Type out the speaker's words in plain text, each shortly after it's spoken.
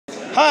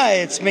Hi,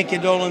 it's Mickey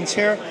Dolenz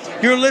here.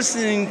 You're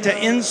listening to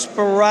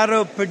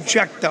Inspirado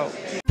Projecto.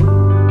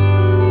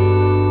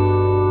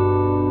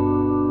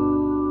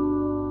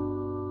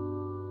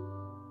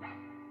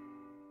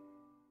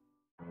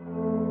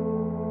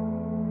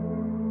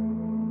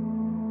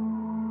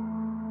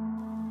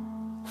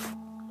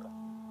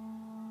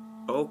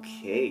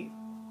 Okay.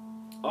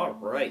 All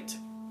right.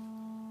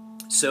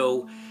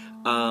 So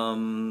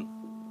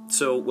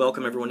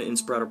welcome everyone to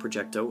Inspirado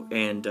Projecto,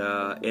 and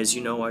as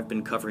you know, I've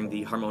been covering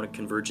the Harmonic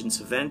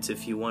Convergence event.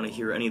 If you want to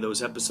hear any of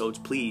those episodes,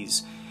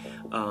 please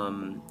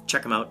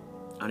check them out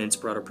on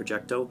Inspirado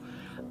Projecto.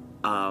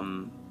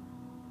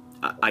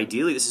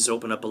 Ideally, this has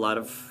opened up a lot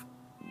of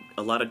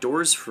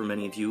doors for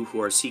many of you who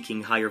are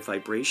seeking higher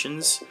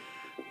vibrations.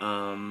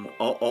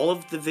 All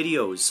of the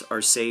videos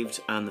are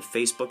saved on the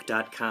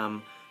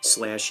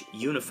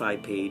facebook.com/unify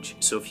page,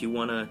 so if you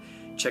want to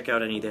check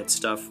out any of that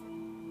stuff,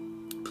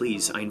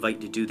 please, I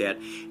invite you to do that.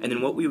 And then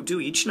what we would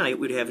do each night,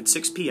 we'd have at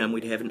 6 p.m.,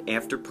 we'd have an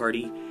after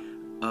party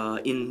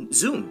in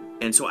Zoom.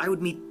 And so I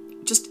would meet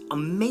just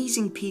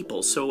amazing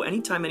people. So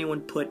anytime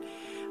anyone put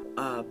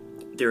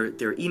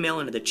their email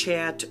into the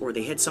chat, or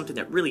they had something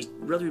that really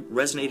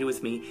resonated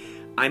with me,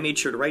 I made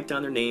sure to write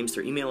down their names,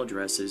 their email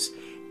addresses,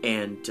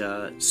 and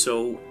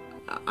so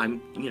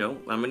I'm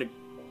going to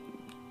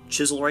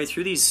chisel right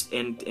through these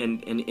and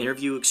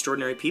interview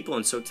extraordinary people.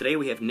 And so today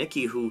we have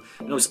Nikki, who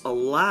knows a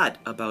lot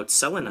about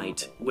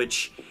Selenite,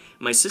 which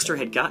my sister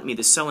had gotten me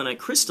the Selenite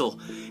crystal,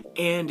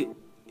 and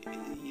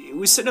it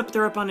was sitting up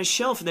there up on a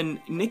shelf. And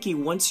then Nikki,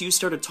 once you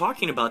started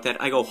talking about that,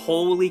 I go,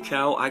 holy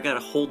cow, I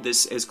gotta hold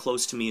this as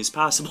close to me as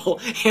possible.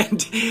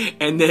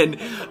 and then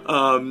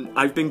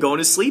I've been going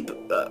to sleep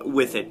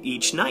with it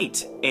each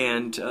night,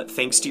 and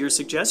thanks to your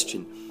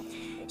suggestion.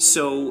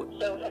 So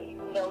have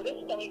you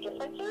noticed any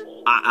differences?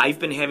 I've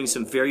been having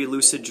some very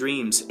lucid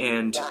dreams,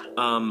 and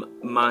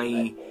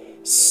my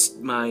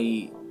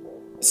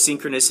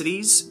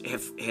synchronicities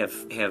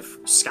have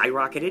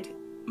skyrocketed.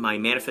 My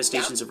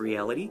manifestations of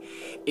reality.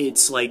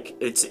 It's like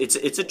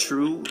it's a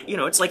true,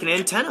 it's like an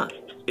antenna.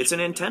 It's an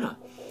antenna.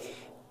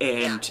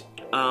 And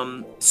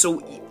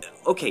so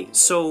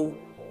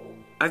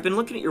I've been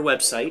looking at your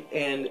website,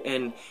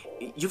 and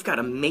you've got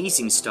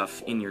amazing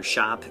stuff in your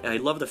shop. I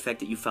love the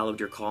fact that you followed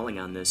your calling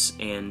on this,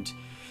 and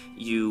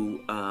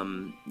you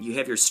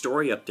have your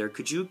story up there.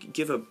 Could you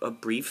give a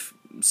brief,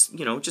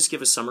 just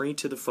give a summary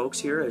to the folks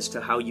here as to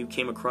how you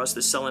came across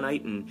the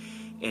selenite and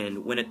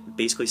when it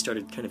basically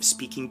started kind of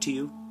speaking to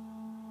you?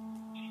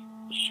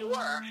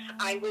 Sure.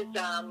 I was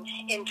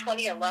in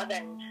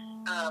 2011.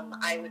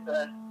 I was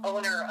the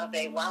owner of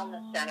a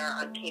wellness center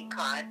on Cape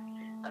Cod.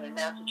 I'm in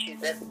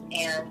Massachusetts,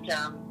 and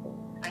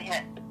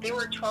there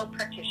were 12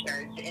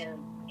 practitioners in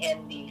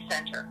the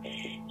center.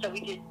 So we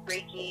did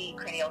Reiki,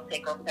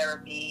 craniosacral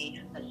therapy,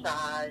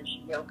 massage,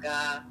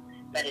 yoga,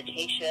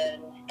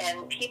 meditation,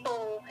 and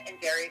people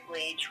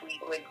invariably, each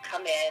week, would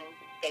come in,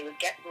 they would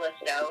get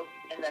blissed out,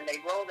 and then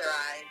they'd roll their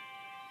eyes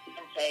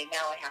and say,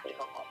 now I have to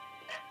go home.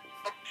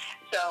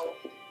 So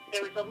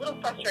there was a little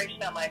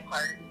frustration on my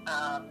part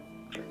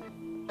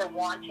for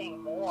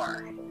wanting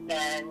more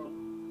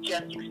than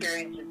just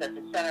experiences at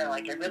the center.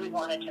 Like, I really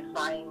wanted to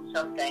find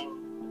something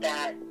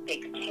that they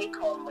could take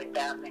home with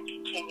them and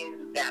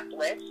continue that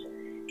bliss,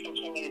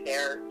 continue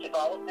their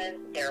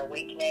development, their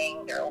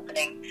awakening, their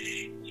opening.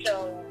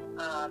 So,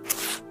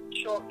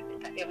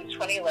 it was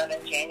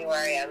 2011,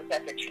 January. I was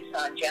at the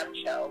Tucson Gem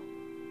Show,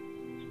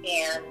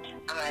 and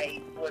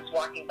I was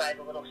walking by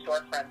the little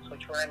storefronts,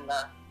 which were in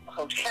the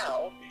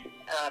hotel.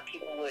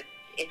 People would,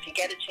 if you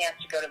get a chance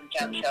to go to the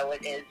Gem Show,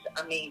 it is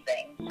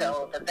amazing.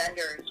 So the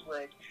vendors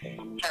would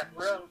have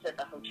rooms at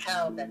the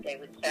hotel that they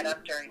would set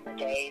up during the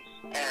days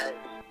as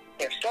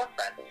their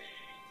storefront.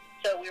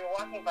 So we were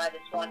walking by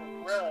this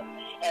one room,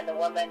 and the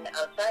woman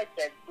outside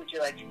said, would you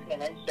like to come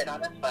in and sit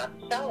on a spot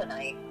of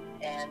selenite?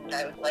 And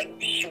I was like,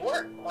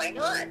 sure, why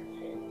not?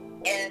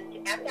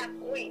 And at that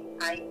point,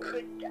 I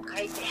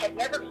had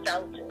never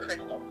felt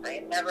crystals. I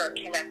had never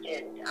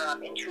connected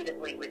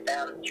intuitively with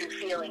them through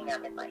feeling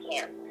them in my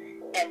hand.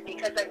 And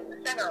because I was the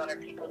center owner,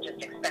 people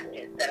just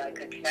expected that I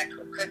could connect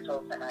with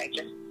crystals, and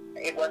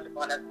it wasn't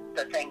one of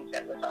the things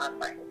that was on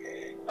my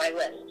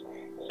list.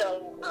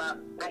 So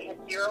I had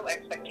zero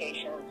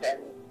expectations,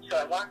 and so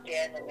I walked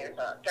in, and there's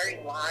a very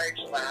large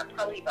slab,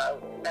 probably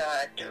about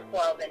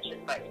 12 inches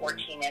by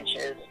 14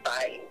 inches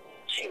by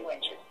 2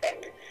 inches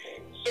thick,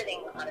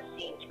 sitting on a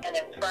seat, and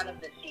in front of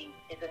the seat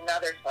is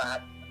another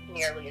slab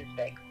nearly as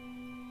big.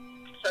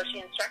 So she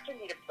instructed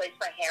me to place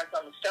my hands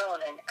on the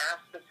stone and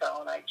ask the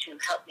selenite to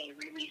help me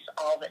release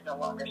all that no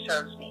longer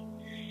serves me,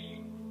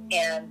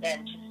 and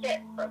then to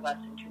sit for less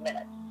than 2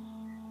 minutes,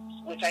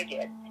 which I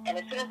did. And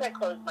as soon as I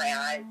closed my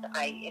eyes,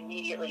 I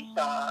immediately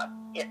saw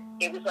it.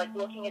 It was like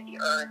looking at the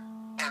earth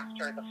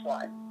after the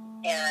flood,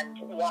 and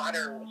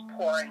water was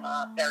pouring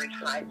off very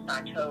high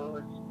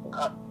plateaus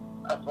of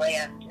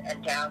land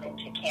and down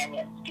into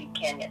canyons, deep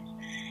canyons.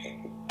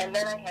 And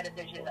then I had a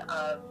vision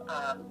of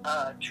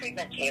a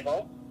treatment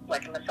table,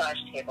 like a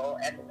massage table,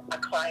 and a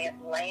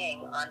client laying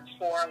on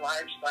 4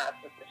 large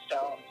slabs of the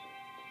stones,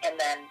 and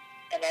then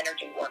an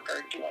energy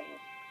worker doing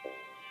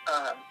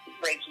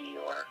Reiki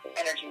or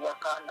energy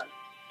work on them.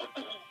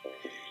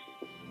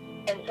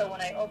 And so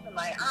when I opened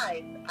my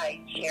eyes,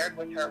 I shared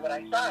with her what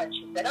I saw, and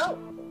she said, oh,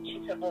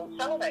 she said, well,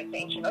 Selenite's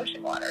ancient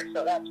ocean water,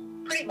 so that's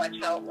pretty much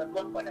how it would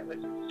look when it was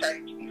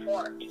starting to be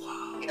formed,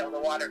 you know, the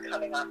water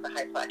coming off the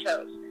high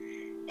plateaus.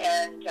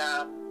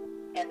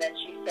 And then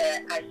she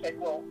said, I said,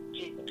 well, do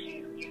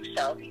you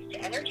sell these to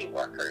energy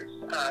workers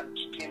to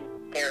do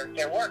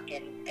their work?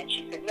 And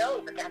she said,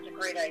 no, but that's a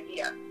great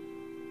idea.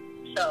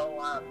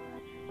 So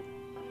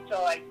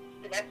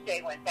the next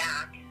day went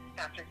back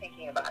after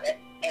thinking about it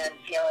and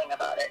feeling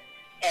about it,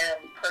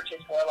 and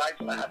purchased 4 large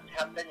slabs,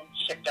 have been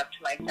shipped up to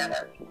my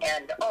center.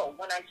 And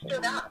when I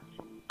stood up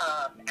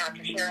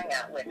after sharing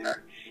that with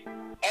her,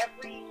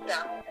 every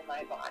cell in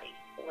my body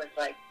was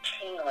like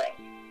tingling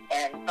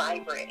and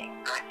vibrating.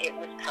 It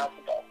was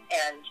palpable,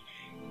 and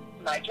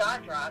my jaw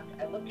dropped.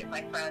 I looked at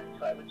my friends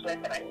who I was with,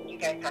 and I said, you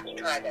guys have to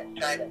try this.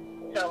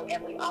 So,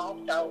 and we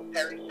all felt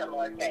very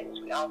similar things.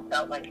 We all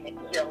felt like an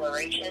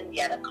exhilaration,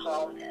 yet a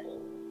calmness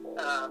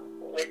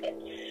with it.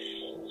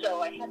 So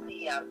I had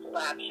the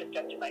slab shipped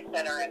up to my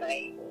center, and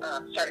I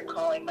started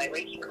calling my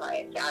Reiki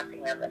clients,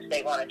 asking them if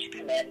they wanted to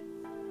come in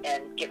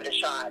and give it a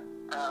shot.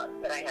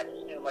 But I had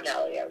this new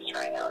modality I was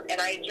trying out.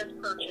 And I had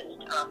just purchased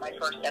my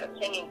first set of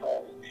singing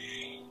bowls.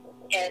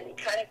 And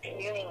kind of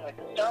communing with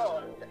the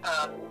stones,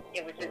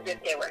 it was as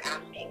if they were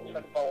asking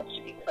for the bowls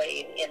to be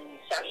played in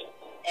sessions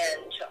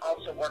and to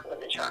also work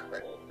with the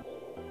chakras.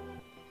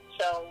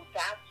 So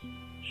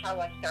that's how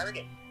I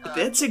started.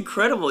 That's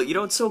incredible. You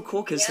know, it's so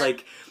cool because,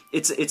 like,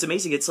 it's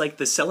amazing. It's like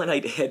the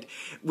Selenite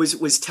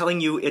was telling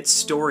you its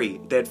story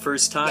that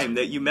first time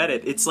that you met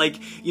it. It's like,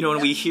 you know,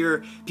 when we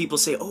hear people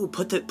say, "Oh,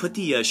 put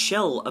the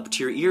shell up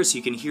to your ear so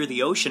you can hear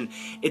the ocean."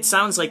 It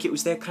sounds like it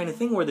was that kind of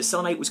thing where the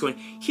Selenite was going,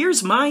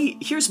 "Here's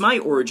my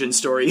origin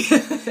story."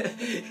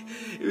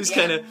 It was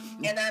kind of.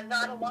 And I'm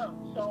not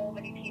alone. So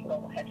many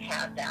people have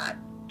had that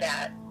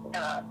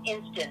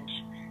instant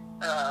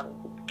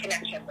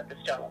connection with the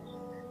stones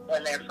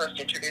when they're first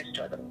introduced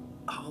to them.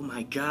 Oh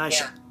my gosh!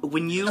 Yeah.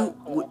 When you So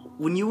cool.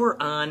 when you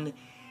were on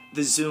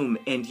the Zoom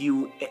and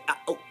you,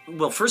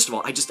 well, first of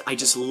all, I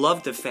just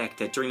love the fact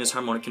that during this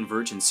harmonic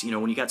convergence, you know,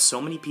 when you got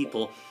so many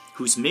people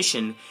whose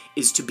mission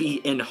is to be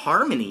in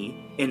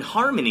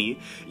harmony,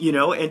 you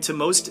know, and to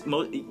most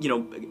you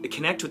know,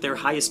 connect with their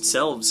highest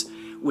selves,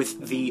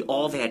 with the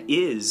all that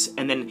is,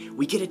 and then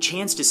we get a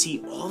chance to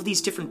see all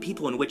these different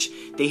people in which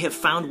they have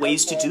found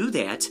ways to do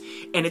that,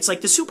 and it's like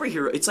the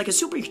superhero, it's like a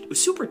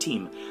super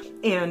team,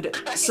 and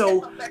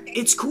so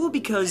it's cool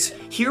because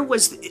here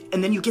was,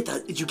 and then you get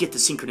the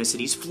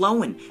synchronicities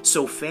flowing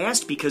so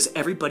fast because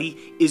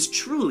everybody is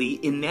truly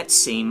in that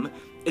same.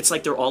 It's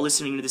like they're all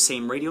listening to the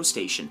same radio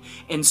station.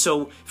 And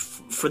so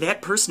for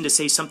that person to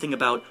say something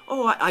about,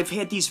 oh, I've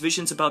had these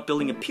visions about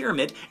building a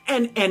pyramid,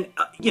 and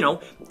you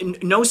know,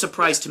 no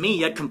surprise to me,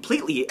 yet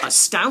completely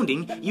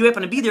astounding, you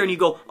happen to be there and you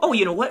go, oh,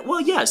 you know what? Well,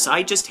 yes,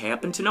 I just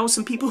happen to know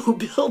some people who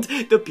build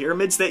the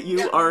pyramids that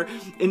you are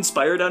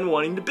inspired on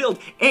wanting to build.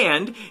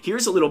 And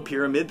here's a little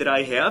pyramid that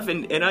I have,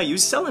 and I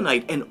use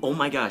selenite. And oh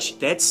my gosh,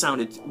 that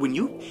sounded, when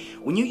you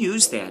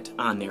use that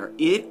on there,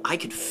 I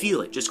could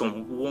feel it just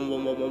going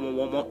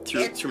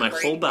through my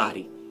whole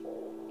body.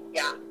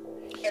 Yeah.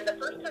 And the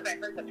first time I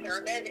heard the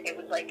pyramid, it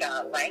was like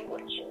a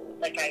language.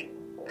 Like I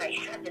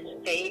had this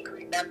vague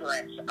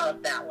remembrance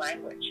of that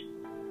language.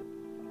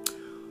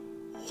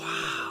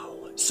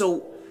 Wow.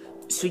 So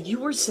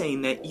you were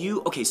saying that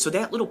so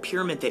that little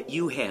pyramid that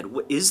you had,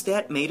 is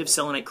that made of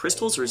selenite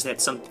crystals, or is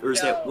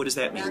that what is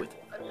that made with?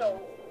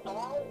 So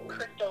all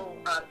crystal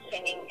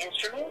singing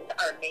instruments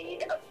are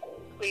made of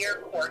clear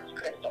quartz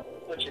crystal,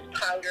 which is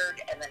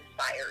powdered and then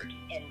fired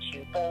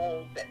into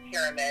bowls and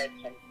pyramids,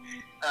 and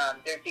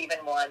there's even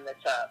one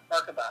that's a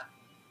Merkaba,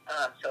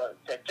 so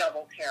it's a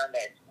double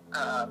pyramid,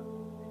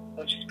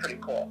 which is pretty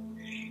cool.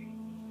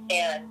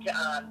 And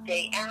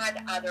they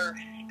add other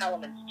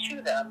elements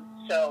to them.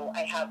 So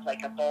I have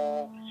like a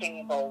bowl,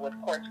 singing bowl with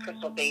quartz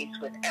crystal base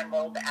with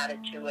emerald added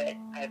to it.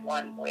 I have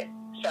one with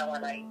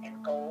selenite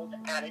and gold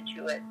added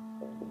to it.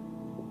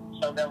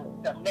 So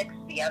they'll mix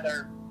the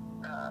other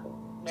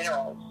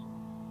minerals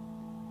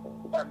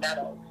or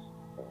metals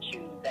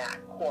to that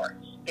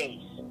quartz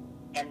base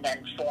and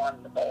then form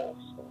the bowls.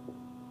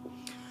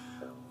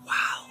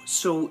 Wow.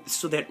 So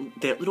that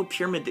little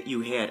pyramid that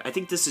you had, I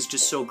think this is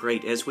just so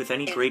great, as with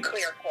any great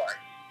clear quartz.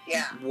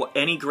 Yeah.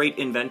 Any great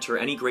inventor,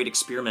 any great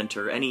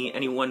experimenter,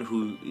 anyone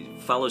who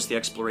follows the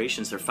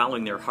explorations, they're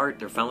following their heart,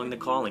 they're following the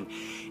calling.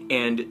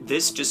 And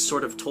this just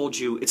sort of told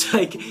you, it's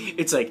like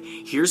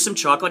here's some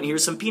chocolate and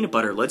here's some peanut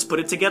butter. Let's put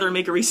it together and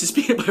make a Reese's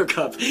peanut butter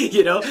cup,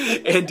 you know?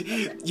 And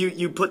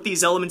you put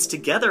these elements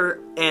together,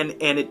 and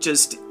it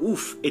just,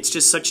 it's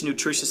just such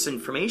nutritious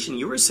information.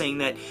 You were saying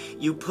that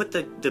you put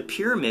the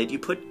pyramid, you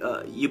put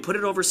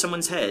it over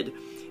someone's head,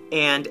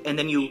 and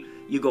then you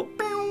go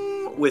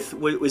with,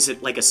 was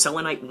it like a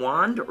selenite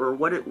wand, or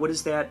what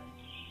is that?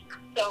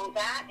 So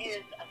that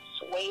is a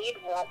suede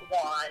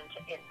wand.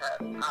 It's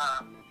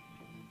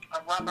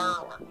a rubber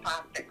or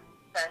plastic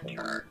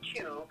center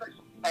tube,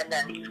 and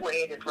then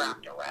suede is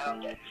wrapped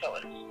around it, so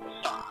it's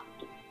soft.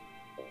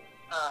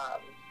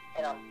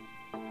 And I'm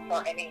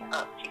climbing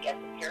up to get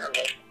the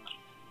pyramid,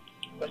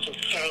 which is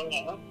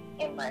hanging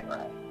in my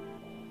room.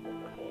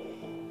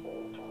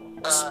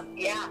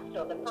 Yeah,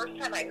 so the first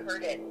time I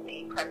heard it,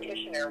 the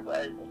practitioner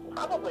was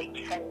probably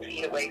 10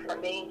 feet away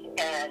from me,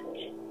 and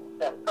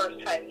the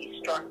first time he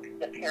struck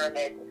the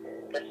pyramid,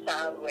 the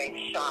sound wave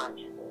shot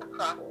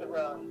across the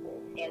room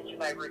into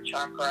my root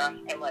chakra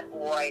and went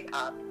right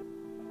up.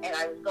 And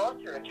I was going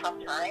through a tough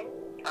time.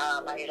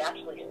 I had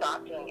actually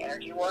stopped doing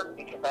energy work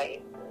because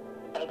I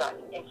had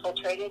gotten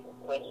infiltrated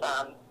with,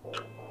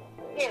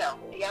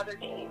 the other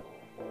team.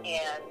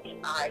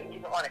 And I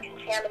didn't want to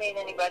contaminate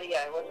anybody.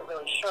 I wasn't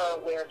really sure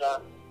where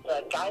the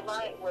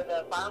guideline, where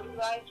the boundary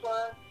lines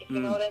were, if you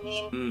know what I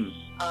mean.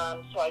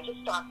 So I just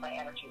stopped my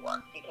energy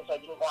work because I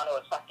didn't want to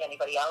affect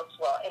anybody else.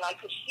 Well, and I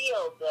could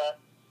feel the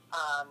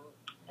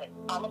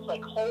almost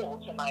like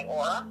holes in my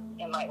aura,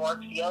 in my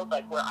auric field,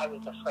 like where I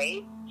was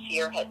afraid.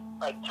 Fear had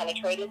like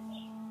penetrated.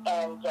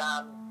 And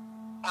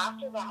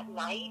after that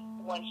night,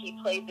 when he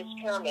played this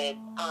pyramid,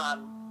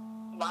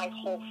 my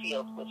whole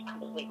field was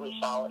completely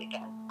solid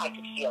again. I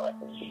could feel it.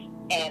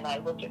 And I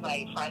looked at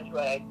my friend who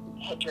I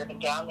had driven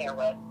down there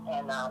with,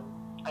 and I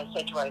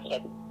said to her, I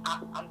said,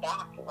 I'm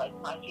back. Like,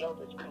 my field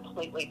is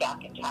completely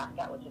back intact.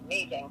 That was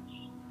amazing.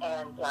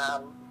 And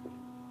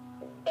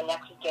the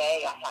next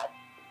day,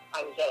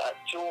 I was at a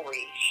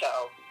jewelry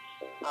show,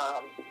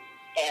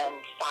 and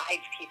 5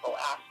 people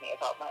asked me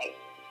about my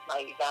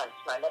events,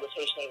 my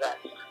meditation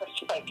events.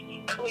 It's like,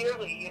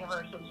 clearly,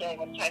 universe was saying,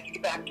 it's time to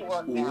get back to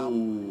work now.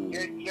 Ooh.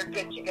 You're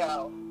good to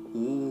go.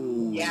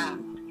 Ooh. Yeah.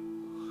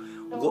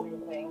 So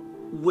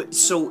amazing.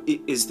 So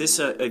is this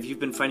have you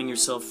been finding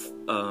yourself,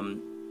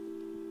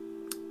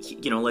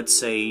 let's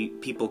say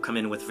people come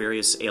in with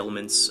various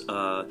ailments,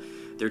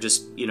 they're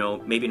just,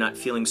 maybe not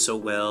feeling so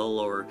well,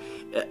 or,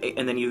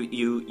 and then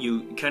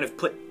you kind of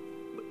put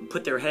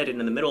their head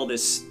into the middle of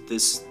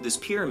this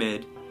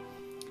pyramid,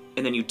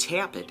 and then you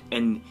tap it,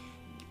 and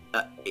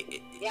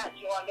yeah,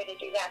 do you want me to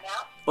do that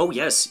now? Oh,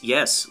 yes,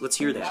 let's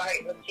hear that. All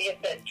right, let's see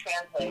if it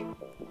translates.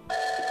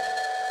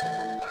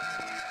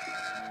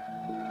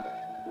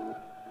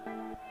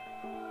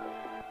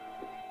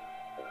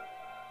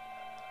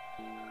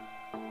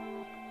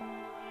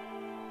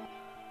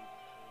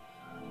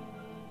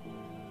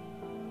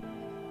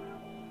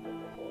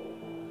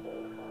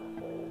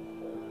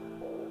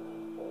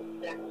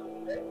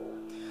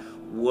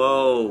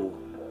 Whoa.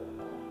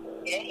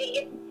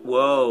 Yeah.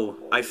 Whoa.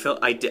 I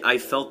felt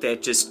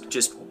that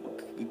just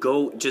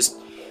go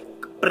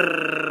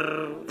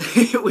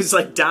it was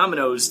like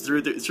dominoes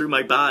through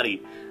my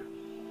body.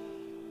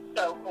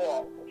 So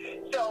cool.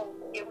 So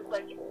it was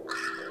like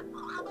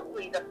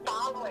probably the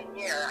following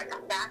year I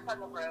got back on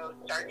the road,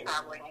 started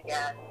traveling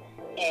again,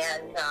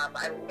 and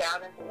I was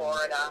down in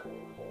Florida.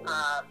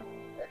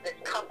 This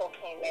couple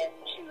came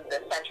into the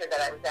center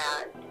that I was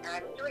at, and I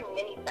was doing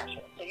mini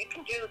sessions. So you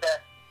can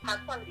have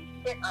somebody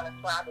sit on a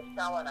slab of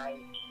selenite,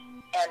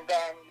 and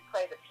then you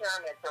play the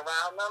pyramids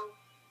around them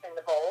in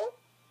the bowls,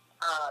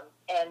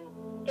 and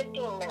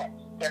 15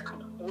 minutes, they're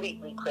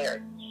completely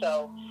cleared.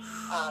 So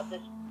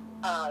this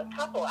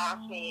couple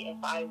asked me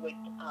if I would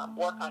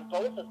work on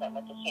both of them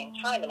at the same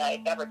time, and I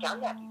had never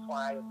done that before.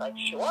 I was like,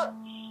 sure.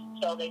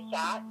 So they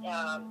sat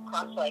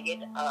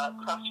cross-legged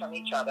across from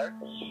each other,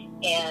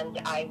 and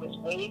I was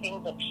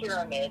waving the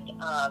pyramid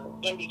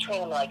in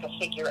between them like a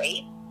figure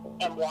 8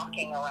 and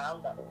walking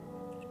around them.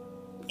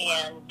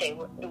 And it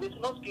was the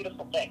most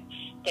beautiful thing.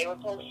 They were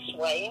both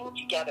swaying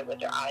together with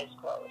their eyes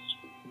closed.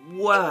 Wow. It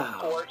was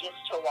gorgeous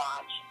to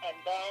watch. And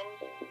then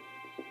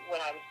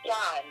when I was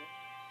done,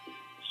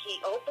 he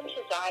opened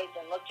his eyes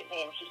and looked at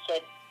me and he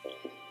said,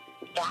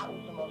 that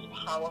was the most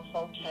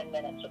powerful 10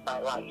 minutes of my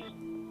life.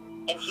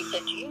 And he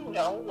said, do you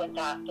know what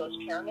those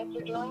pyramids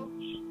are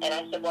doing? And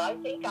I said, well, I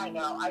think I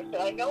know. I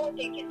said, I know what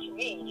they did to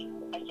me.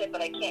 I said,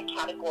 but I can't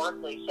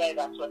categorically say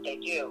that's what they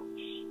do.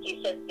 He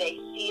said, they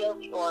seal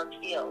the auric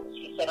fields.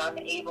 He said, I'm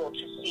able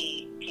to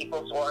see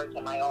people's auras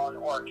in my own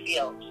auric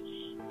fields.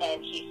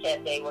 And he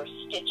said they were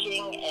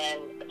stitching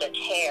in the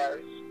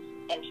tears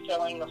and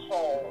filling the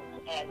holes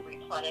and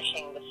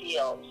replenishing the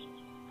fields.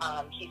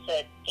 He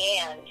said,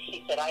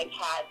 I've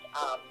had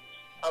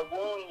a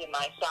wound in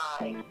my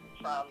side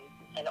from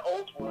an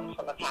old wound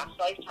from a past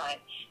lifetime.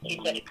 He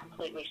said it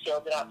completely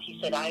sealed it up. He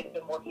said, I've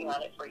been working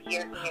on it for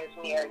years and years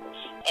and years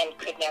and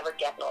could never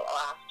get the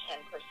last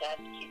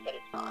 10%. He said,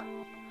 it's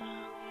gone.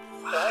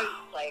 Wow. So I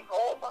was like,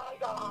 oh my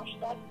gosh,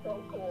 that's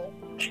so cool.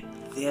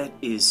 That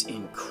is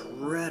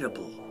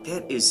incredible.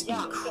 That is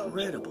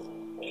incredible. So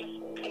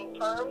just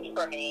confirmed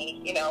for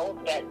me,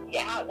 that,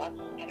 that's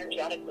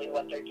energetically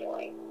what they're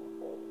doing.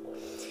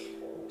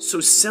 So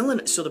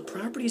so the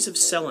properties of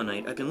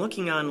selenite, I've been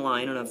looking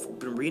online and I've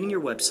been reading your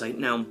website.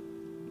 Now,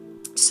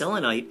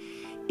 selenite,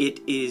 it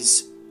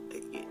is,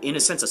 in a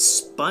sense, a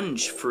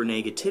sponge for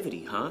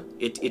negativity, huh?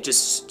 It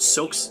just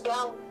soaks...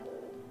 Well,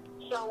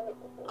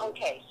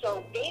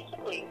 so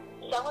basically,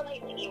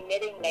 selenite's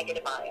emitting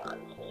negative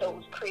ions. So it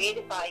was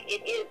created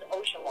it is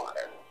ocean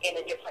water in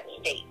a different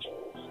state.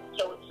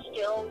 So it's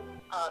still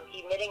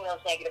emitting those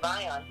negative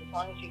ions. As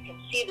long as you can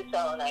see the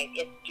selenite,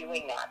 it's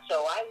doing that.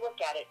 So I look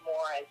at it more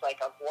as like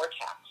a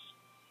vortex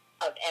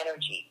of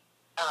energy,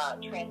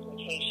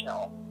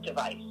 transmutational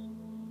device.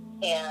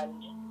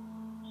 And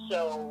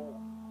so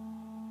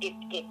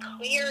it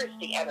clears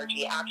the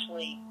energy,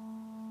 actually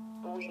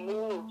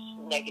removes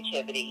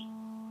negativity,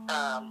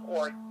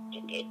 or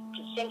it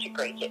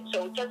disintegrates it.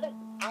 So it doesn't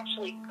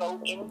actually go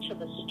into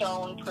the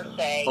stone per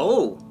se.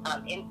 Oh.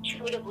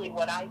 Intuitively,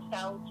 what I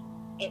felt,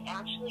 it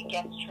actually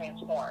gets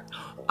transformed.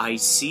 I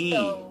see.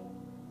 So,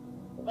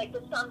 like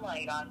the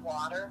sunlight on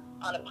water,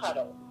 on a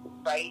puddle,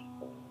 right?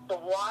 The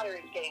water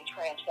is getting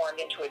transformed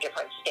into a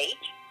different state.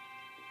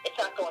 It's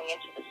not going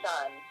into the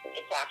sun.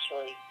 It's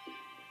actually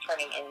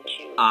turning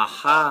into.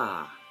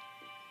 Aha.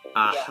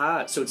 Aha.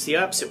 Yeah. So it's the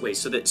opposite way.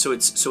 So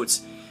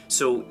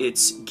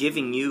it's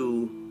giving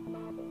you.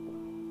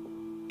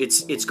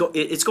 It's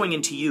going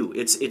into you.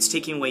 It's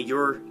taking away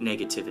your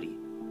negativity,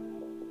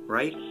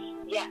 right?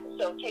 Yeah.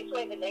 So it takes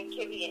away the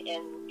negativity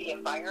in the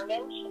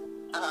environment,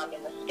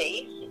 in the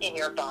space, in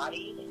your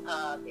body.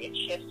 It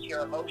shifts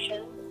your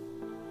emotions.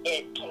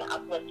 It can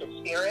uplift the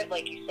spirit,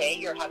 like you say.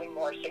 You're having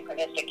more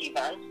synchronistic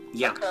events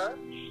occur.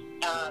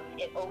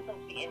 It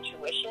opens the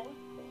intuition.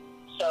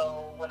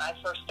 So when I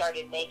first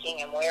started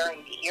making and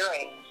wearing the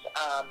earrings,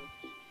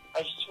 I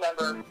just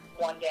remember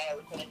one day I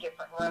was in a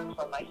different room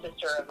from my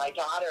sister and my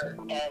daughter,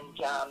 and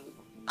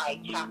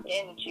I tapped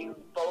into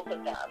both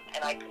of them,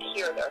 and I could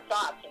hear their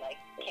thoughts, and I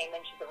came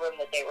into the room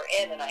that they were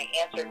in, and I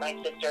answered my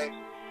sister's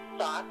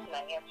thoughts, and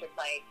I answered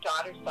my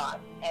daughter's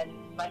thoughts, and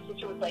my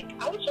sister was like,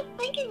 I was just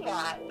thinking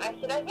that. I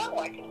said, I know,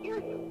 I could hear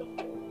you.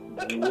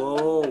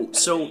 Whoa.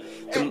 So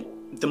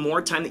the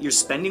more time that you're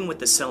spending with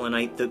the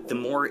selenite, the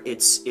more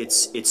it's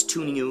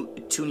tuning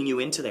you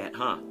into that,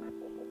 huh?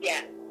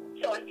 Yeah.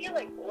 So I feel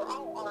like we're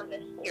all on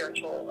this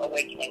spiritual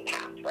awakening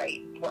path,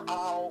 right? We're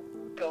all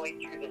going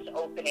through this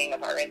opening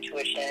of our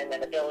intuition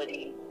and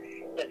abilities.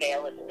 The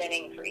veil is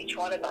thinning for each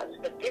one of us,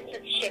 but this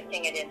is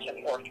shifting it into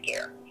fourth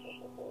gear.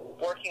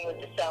 Working with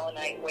the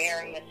selenite,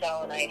 wearing the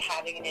selenite,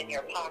 having it in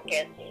your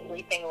pocket,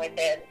 sleeping with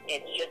it,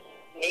 it's just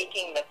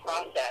making the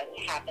process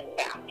happen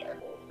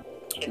faster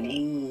to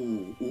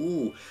me.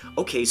 Ooh.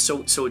 Okay,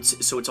 so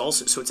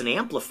it's an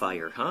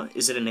amplifier, huh?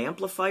 Is it an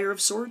amplifier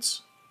of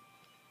sorts?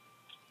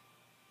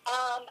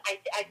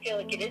 I feel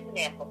like it is an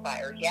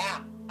amplifier,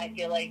 yeah. I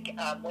feel like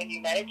when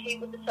you meditate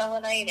with the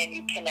selenite and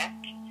you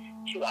connect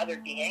to other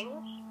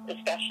beings,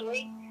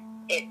 especially,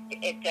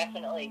 it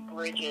definitely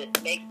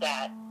makes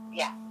that,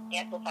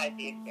 amplifies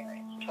the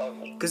experience,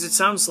 totally. Because it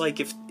sounds like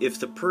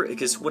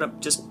because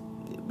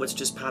what's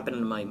just popping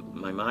into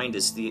my mind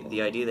is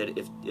the idea that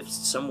if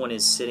someone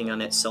is sitting on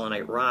that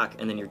selenite rock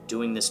and then you're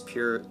doing this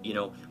you're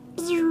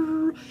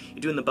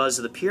doing the buzz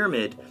of the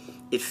pyramid,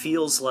 it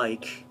feels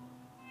like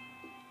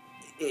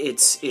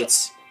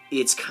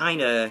it's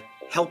kind of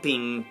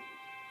helping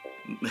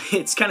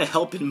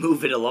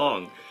move it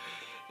along.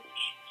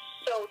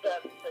 So the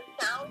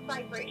sound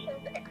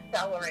vibrations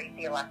accelerate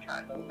the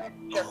electron movement,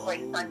 just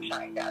like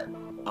sunshine does.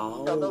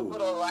 Oh. So those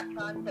little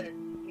electrons that it's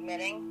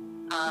emitting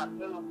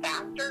move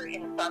faster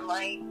in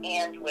sunlight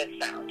and with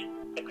sound,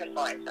 the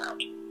crystalline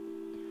sound.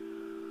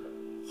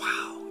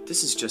 Wow,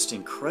 this is just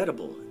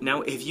incredible.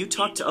 Now, have you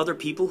talked to other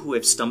people who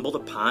have stumbled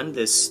upon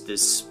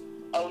this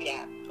Oh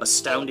yeah.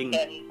 astounding... So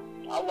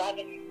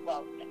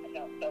it's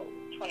been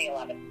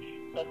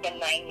 2011. So it's been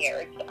 9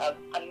 years of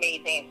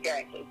amazing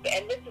experiences.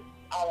 And this is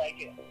all I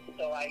do.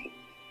 So I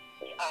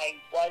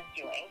was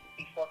doing,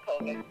 before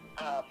COVID,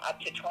 up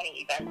to 20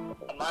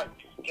 events a month,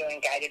 doing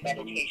guided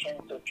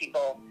meditations with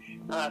people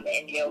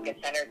in yoga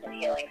centers and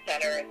healing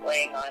centers,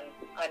 laying on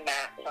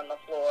mats on the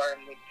floor,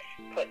 and we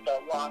put the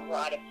long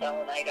rod of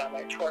selenite on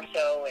their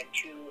torso and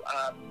 2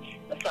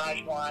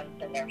 massage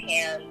wands in their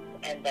hands,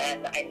 and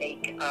then I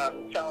make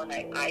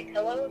selenite eye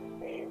pillows.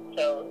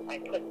 So I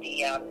put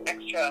the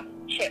extra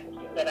chips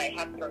that I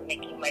have for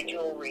making my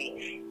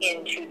jewelry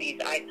into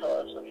these eye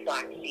pillows with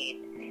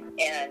flaxseed,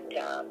 and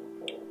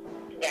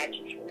that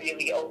just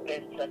really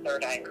opens the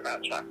third eye and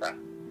crown chakra.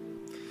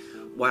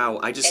 Wow,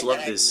 I just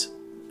love this.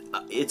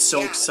 It's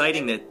so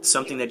exciting that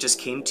something that just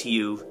came to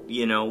you,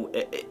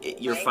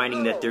 you're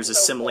finding that there's a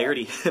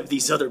similarity of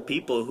these other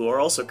people who are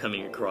also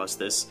coming across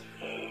this.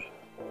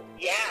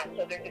 Yeah,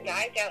 so there's a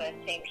guy down in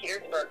St.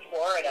 Petersburg,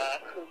 Florida,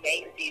 who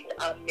makes these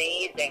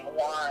amazing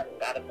wands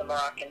out of the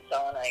Moroccan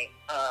selenite.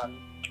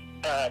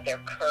 They're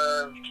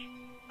curved.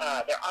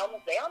 They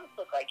almost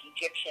look like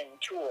Egyptian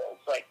tools,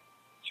 like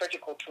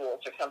surgical tools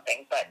or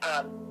something, but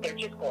they're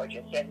just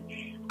gorgeous. And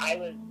I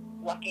was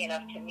lucky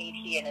enough to meet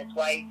he and his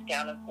wife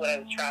down when I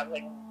was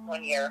traveling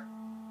one year.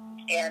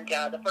 And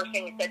the first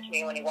thing he said to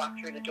me when he walked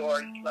through the door,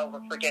 he came over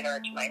for dinner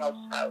to my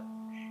host's house.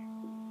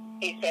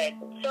 He said,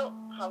 "So,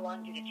 how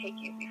long did it take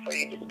you before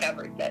you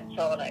discovered that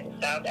selenite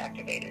was sound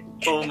activated?"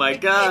 Oh my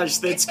gosh,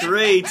 that's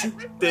great.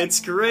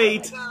 That's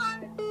great. Oh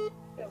my God.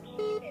 So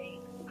he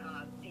makes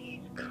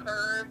these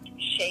curved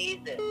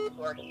shazes,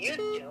 or he used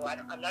to.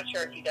 I'm not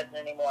sure if he does it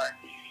anymore.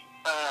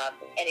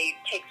 And he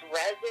takes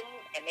resin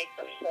and makes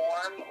a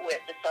form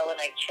with the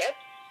selenite chips,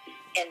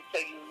 And so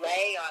you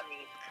lay on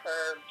these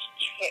curved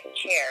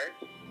chairs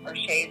or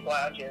chaise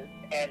lounges,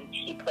 and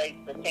he plays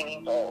the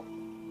singing bowl.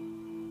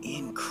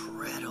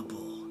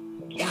 Incredible.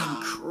 Yeah.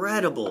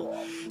 Incredible.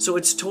 So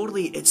it's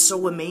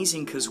so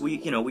amazing, because we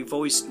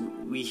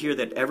hear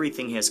that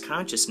everything has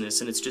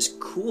consciousness, and it's just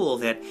cool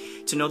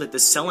to know that the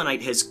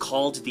Selenite has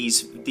called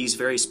these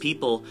various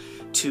people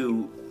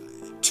to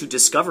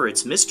discover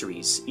its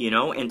mysteries,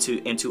 and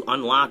to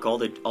unlock all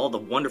the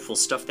wonderful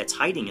stuff that's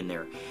hiding in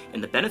there,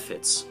 and the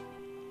benefits.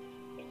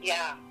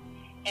 Yeah.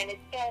 And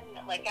it's been,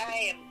 like,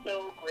 I am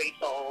so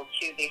grateful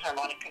to the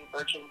harmonic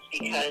convergence,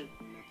 because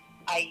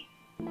I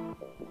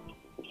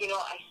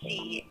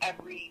see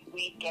every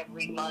week,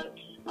 every month,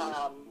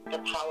 the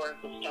power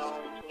of the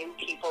stones. New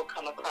people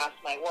come across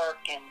my work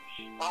and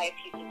buy a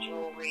piece of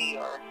jewelry,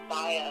 or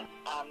buy a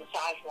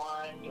massage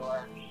wand,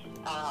 or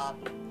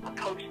a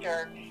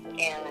coaster,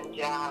 and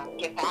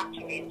get back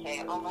to me and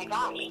say, oh my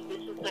gosh, this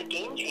is a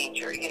game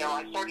changer.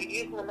 I started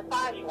using the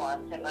massage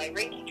wands and my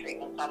Reiki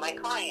treatments on my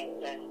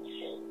clients,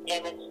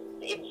 and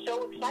it's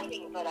so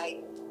exciting, but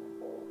I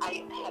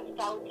have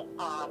felt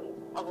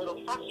a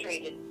little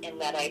frustrated in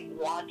that I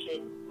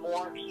wanted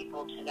more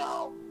people to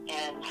know.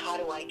 And how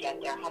do I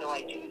get there? How do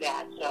I do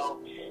that?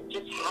 So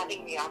just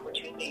having the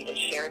opportunity to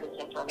share this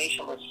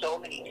information with so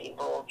many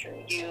people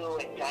through you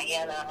and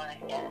Diana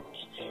and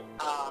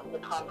the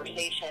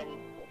conversation,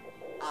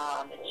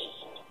 it's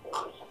just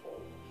awesome.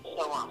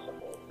 So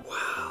awesome.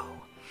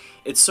 Wow.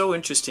 It's so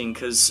interesting,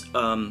 because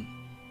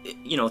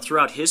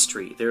throughout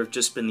history, there have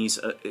just been these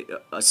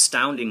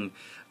astounding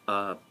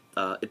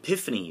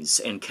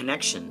epiphanies and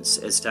connections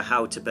as to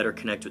how to better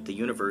connect with the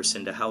universe,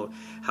 and to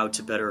how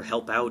to better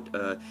help out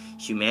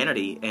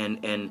humanity.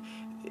 And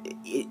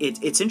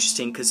it's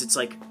interesting, because it's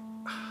like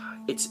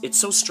it's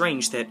so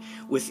strange that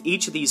with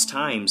each of these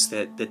times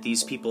that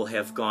these people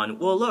have gone,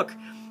 well, look,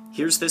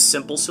 here's this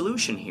simple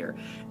solution here.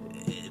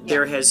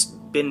 There has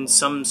been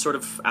some sort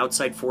of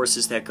outside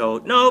forces that go,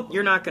 nope,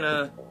 you're not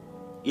gonna,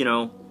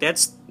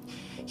 this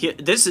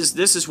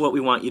is what we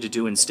want you to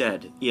do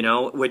instead,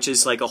 which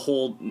is like a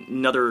whole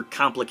another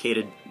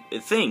complicated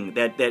thing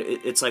that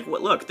it's like,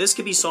 well, look, this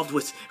could be solved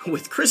with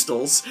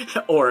crystals,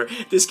 or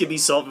this could be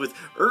solved with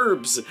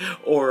herbs,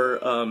 or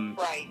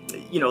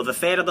the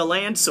fat of the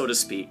land, so to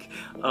speak.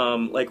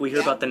 Like we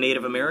hear about the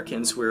Native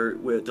Americans, where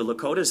the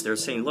Lakotas, they're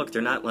saying, look,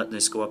 they're not letting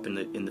us go up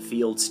in the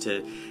fields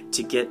to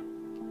get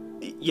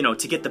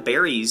the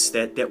berries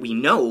that we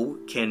know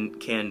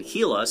can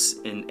heal us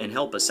and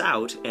help us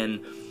out.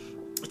 And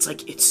it's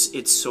like,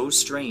 it's so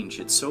strange.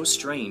 It's so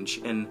strange.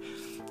 And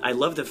I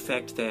love the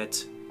fact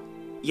that,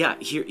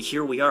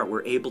 here we are.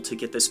 We're able to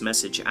get this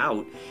message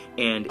out,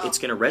 and it's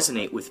going to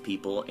resonate with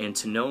people. And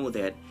to know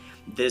that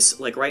this,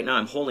 like right now,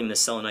 I'm holding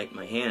this selenite in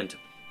my hand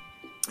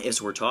as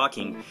we're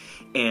talking,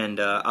 and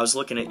I was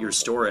looking at your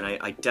store, and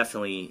I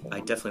definitely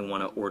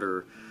want to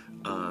order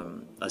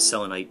a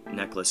selenite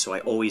necklace, so I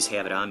always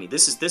have it on me.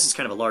 This is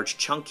kind of a large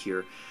chunk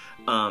here.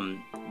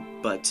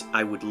 But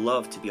I would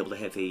love to be able to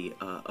have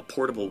a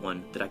portable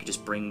one that I could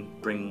just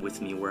bring with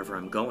me wherever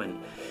I'm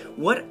going.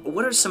 What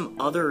are some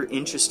other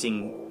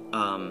interesting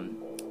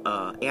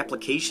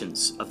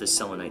applications of the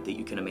selenite that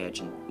you can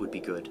imagine would be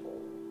good?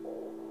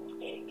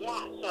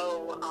 Yeah,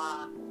 so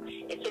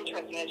it's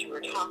interesting, as you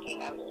were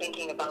talking, I was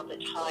thinking about the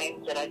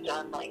times that I've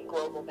done like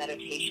global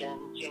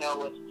meditations,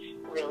 with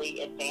really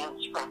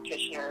advanced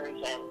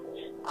practitioners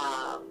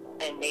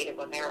and Native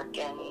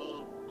American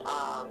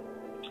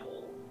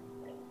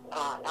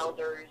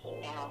elders,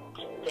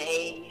 and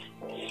they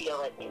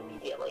feel it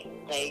immediately.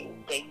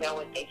 They know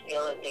it, they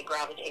feel it, they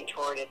gravitate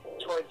towards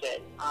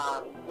it,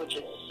 which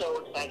is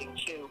so exciting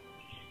too.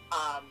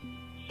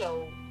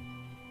 So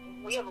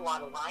we have a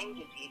lot of Lyme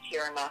disease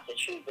here in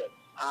Massachusetts,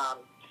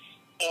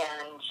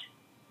 and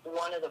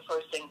one of the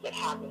first things that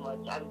happened was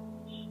I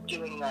was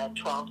doing the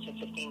 12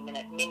 to 15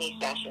 minute mini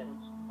sessions,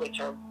 which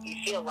are, you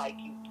feel like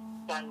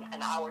you've done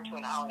an hour to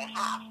an hour and a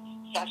half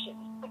session,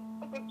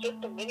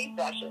 just a mini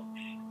session.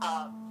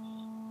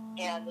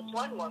 And this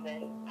one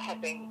woman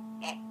had the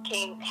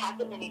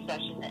mini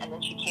session, and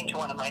then she came to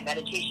one of my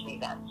meditation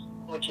events,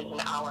 which is an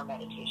hour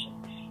meditation.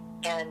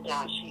 And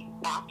she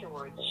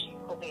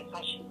pulled me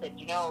aside.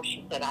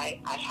 She said, I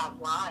have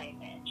Lyme,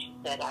 and she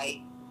said,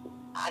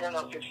 I don't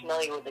know if you're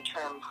familiar with the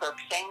term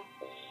herxing.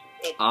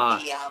 It's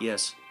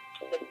yes.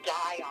 the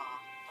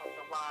die-off of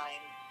the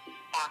Lyme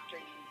after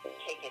you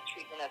take a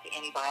treatment of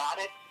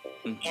antibiotics.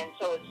 Mm-hmm. And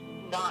so it's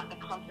not a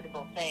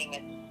comfortable thing.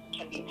 It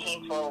can be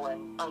painful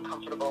and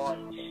uncomfortable.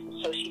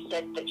 And so she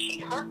said that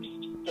she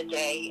herxed the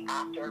day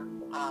after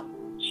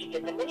she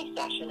did the mini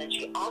session, and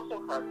she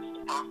also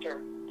herxed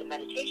after the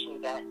meditation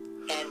event.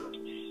 And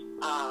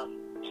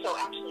so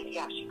actually,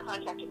 she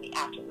contacted me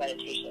after the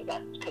meditation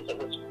event, because it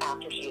was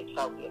after she had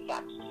felt the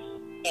effects.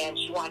 And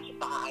she wanted to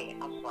buy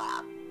a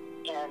slab.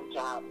 And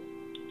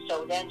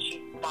so then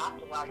she bought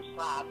the large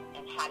slab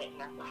and had it in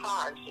her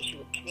car, so she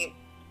would commute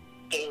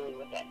daily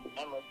with it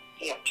and was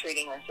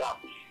treating herself.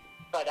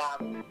 But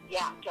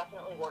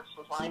definitely works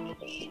with Lyme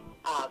disease.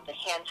 The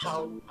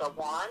handheld, the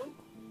wand,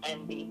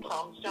 and the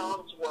palm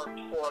stones worked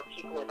for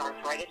people with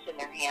arthritis in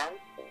their hands.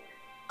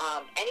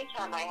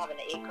 Anytime I have an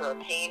ache or a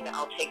pain,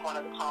 I'll take one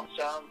of the palm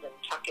stones and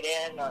tuck it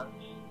in, or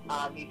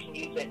you can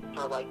use it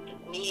for like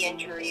knee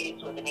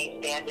injuries with an ace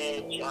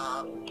bandage.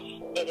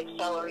 It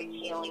accelerates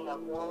healing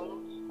of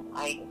wounds.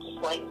 I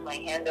sliced my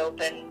hand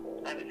open.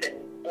 I was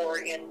in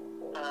Oregon,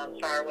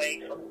 far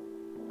away from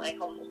my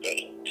home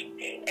state,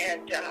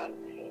 and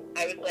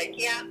I was like,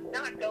 yeah,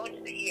 not going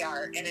to the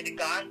ER, and it had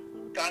gone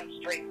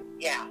straight,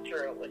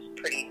 through. It was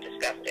pretty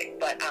disgusting,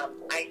 but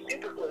I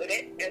super glued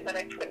it, and then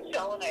I put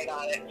selenite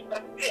on it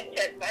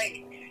at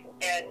night,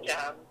 and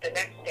the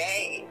next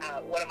day,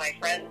 one of my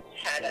friends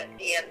had an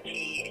EMT,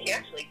 he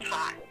actually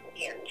taught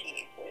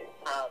EMT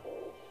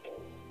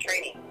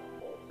training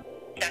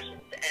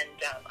sessions,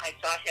 and I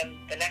saw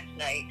him the next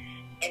night,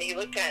 and he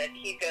looked at it,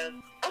 he goes,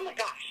 oh my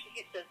gosh,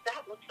 he says,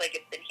 that looks like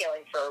it's been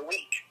healing for a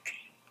week.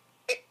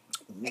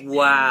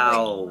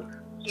 Wow.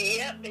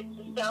 Yep, it's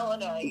a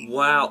selenite.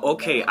 Wow.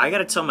 Okay, I got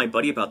to tell my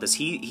buddy about this.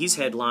 He's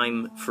had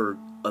Lyme for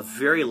a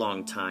very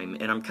long time,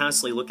 and I'm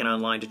constantly looking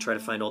online to try to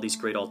find all these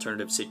great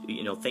alternatives,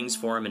 things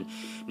for him. And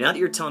now that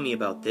you're telling me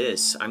about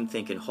this, I'm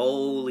thinking,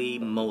 holy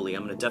moly,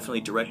 I'm going to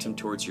definitely direct him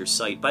towards your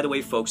site. By the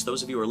way, folks,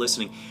 those of you who are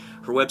listening,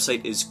 her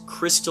website is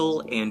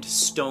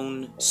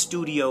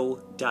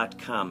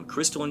crystallandstonestudio.com.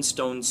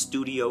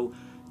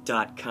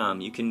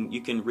 crystallandstonestudio.com. You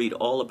can read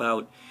all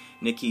about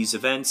Nikki's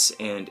events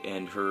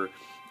and her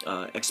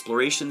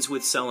explorations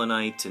with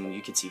selenite, and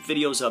you can see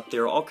videos up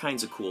there, all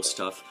kinds of cool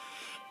stuff.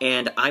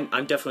 And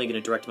I'm definitely going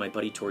to direct my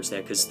buddy towards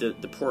that, because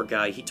the poor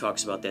guy, he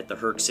talks about that, the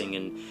herxing,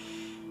 and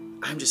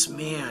I'm just,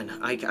 man,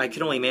 I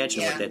can only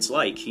imagine what that's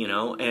like,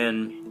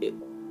 and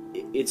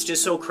it's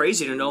just so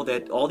crazy to know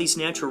that all these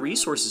natural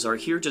resources are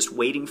here just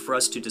waiting for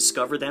us to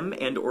discover them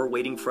and or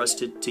waiting for us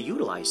to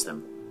utilize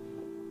them.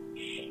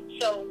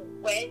 So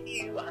when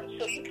you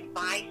can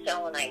buy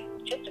selenite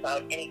just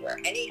about anywhere,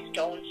 any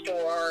stone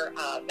store,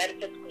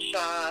 metaphysical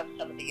shops,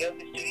 some of the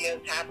yoga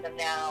studios have them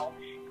now.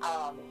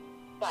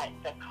 But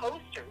the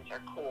coasters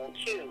are cool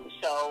too.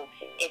 So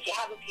if you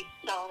have a piece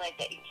of selenite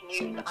that you can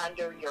use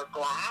under your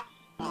glass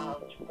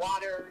of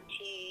water,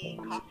 tea,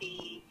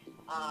 coffee,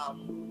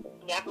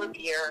 never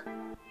beer,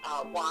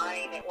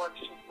 wine, it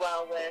works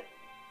well with.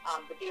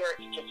 The beer,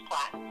 it just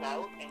flattens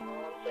out and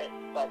ruins it,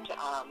 but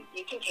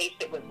you can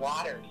taste it with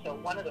water. So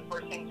one of the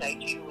first things I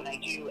do when I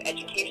do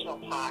educational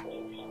talks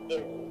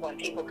is when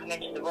people come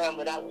into the room,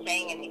 without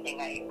saying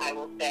anything, I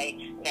will say,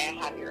 may I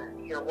have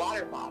your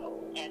water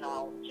bottle? And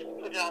I'll just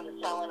put it on the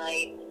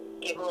selenite,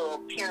 give a little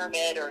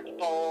pyramid or a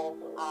bowl,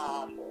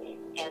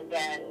 and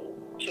then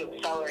to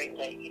accelerate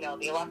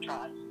the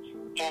electrons.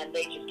 And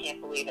they just can't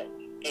believe it.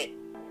 It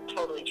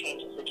totally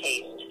changes the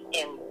taste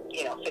in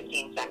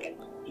 15 seconds.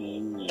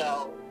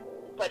 So,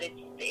 but it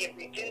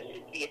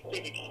reduces the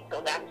acidity,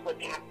 so that's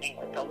what's happening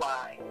with the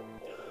lime.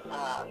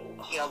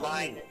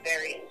 Lime is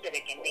very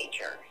acidic in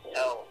nature,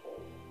 so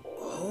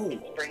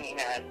it's bringing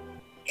that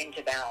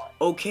into balance.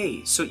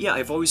 Okay, so yeah,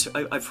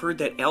 I've heard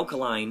that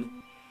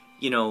alkaline,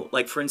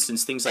 like for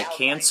instance, things like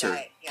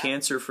cancer.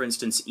 Cancer, for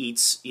instance,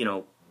 eats,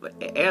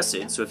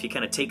 acid, so if you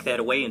kind of take that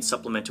away and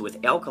supplement it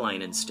with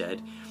alkaline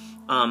instead,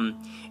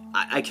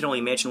 I can only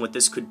imagine what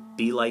this could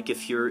be like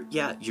if you're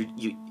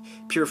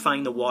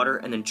purifying the water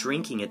and then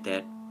drinking it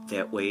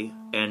that way,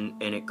 and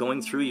it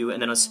going through you,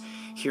 and then us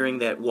hearing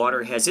that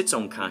water has its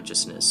own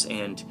consciousness,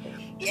 and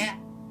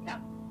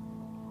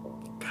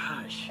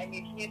gosh, and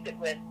you can use it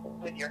with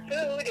your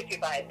food if you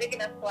buy a big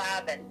enough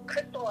slab. And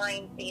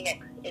crystalline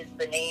phoenix is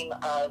the name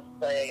of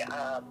the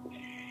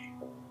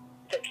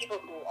people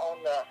who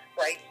own the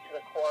rights to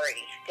the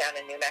quarry down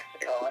in New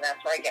Mexico, and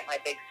that's where I get my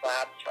big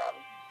slabs from.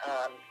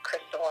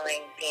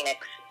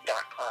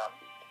 crystallinephoenix.com,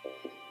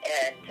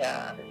 and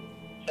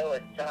so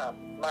it's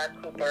Mark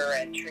Cooper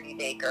and Trudy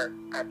Baker,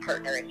 our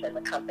partners in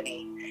the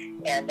company,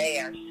 and they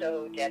are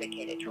so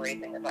dedicated to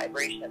raising the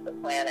vibration of the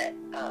planet.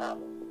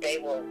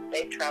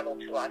 They've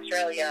traveled to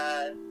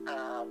Australia,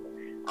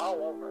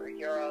 all over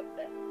Europe,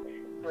 and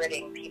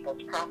ridding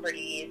people's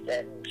properties,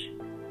 and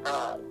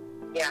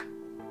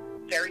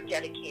very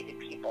dedicated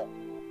people.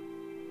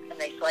 And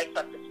they slice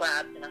up the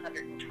slabs in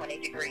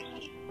 120-degree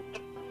heat.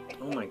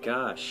 Oh my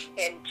gosh.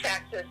 In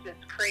Texas,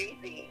 it's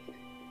crazy.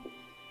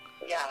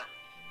 Yeah.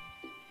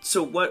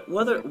 So what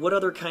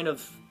other kind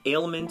of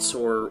ailments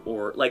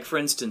or like, for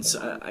instance,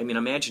 I'm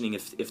imagining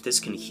if this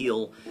can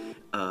heal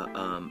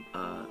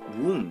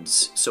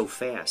wounds so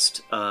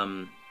fast.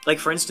 Like,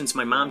 for instance,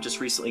 my mom just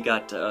recently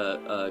got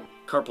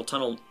carpal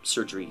tunnel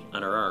surgery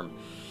on her arm,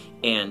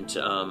 and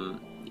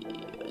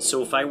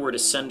so if I were to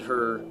send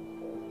her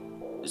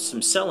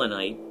some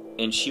selenite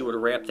and she were to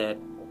wrap that,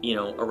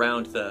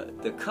 around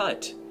the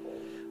cut.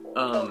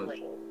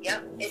 Totally.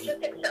 Yeah, it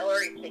just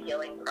accelerates the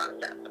healing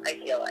process, I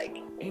feel like.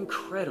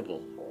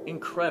 Incredible.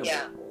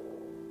 Yeah.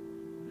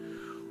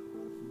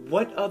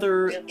 What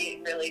other...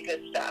 Really, really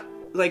good stuff.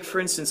 Like, for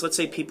instance, let's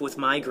say people with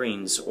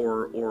migraines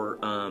or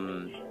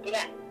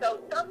Yeah,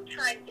 so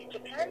sometimes it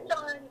depends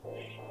on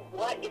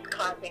what is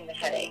causing the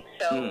headache.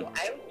 So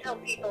I always tell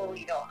people,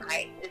 this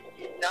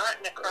is not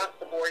an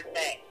across-the-board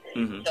thing.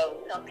 Mm-hmm. So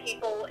some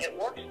people it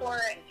works for,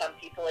 and some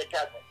people it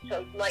doesn't.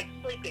 So like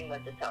sleeping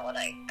with the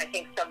selenite. I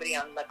think somebody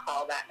on the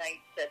call that night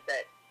said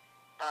that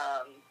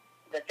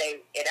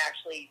it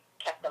actually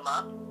kept them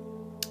up.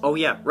 Oh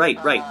yeah, right.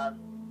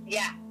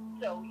 Yeah.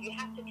 So you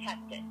have to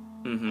test it.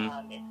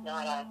 Mm-hmm. It's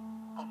not a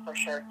for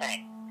sure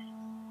thing.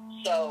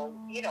 So,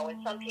 and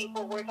some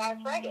people with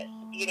arthritis,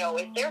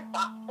 if their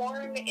thought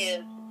form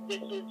is,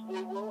 this is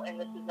woo-woo and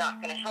this is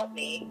not going to help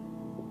me,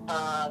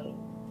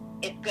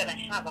 it's going to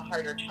have a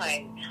harder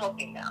time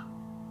helping them.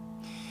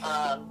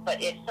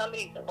 But if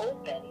somebody's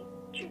open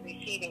to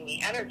receiving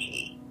the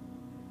energy,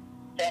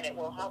 then it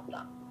will help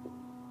them.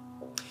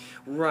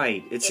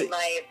 Right. In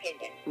my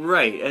opinion.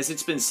 Right. As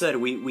it's been said,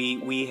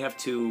 we have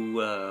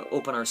to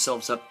open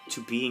ourselves up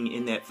to being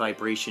in that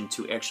vibration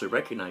to actually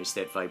recognize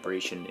that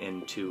vibration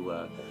and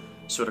to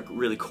sort of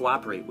really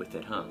cooperate with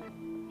it, huh?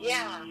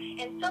 Yeah.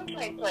 And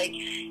sometimes, like,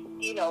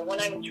 when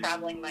I was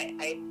traveling,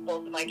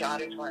 both of my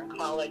daughters were in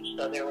college,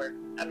 so there were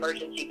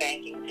emergency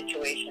banking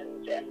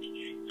situations.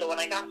 And so when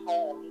I got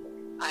home,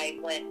 I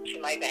went to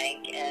my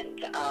bank, and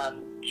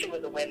two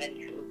of the women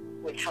who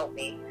would help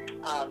me,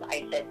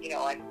 I said,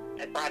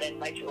 I brought in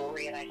my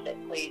jewelry, and I said,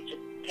 please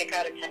just pick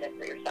out a pendant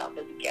for yourself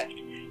as a gift.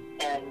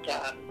 And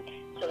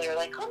so they were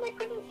like, oh my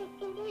goodness, that's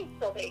so nice.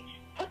 So they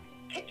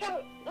picked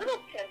out little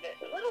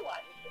pendants, little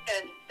ones,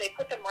 and they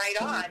put them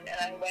right on. And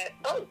I went,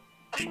 oh,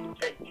 I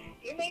said,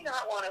 you may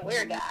not want to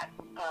wear that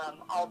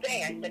all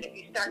day. I said, if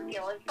you start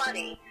feeling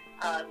funny,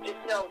 just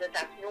know that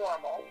that's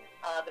normal.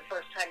 The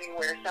first time you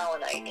wear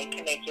selenite, it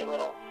can make you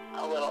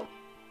a little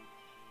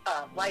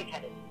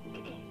lightheaded.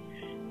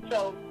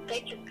 So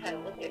they just kind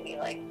of looked at me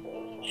like,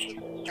 she's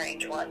a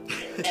strange one.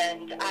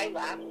 And I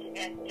laughed,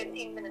 and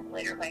 15 minutes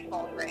later, my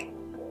phone rang.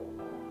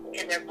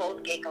 And they're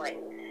both giggling.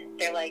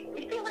 They're like,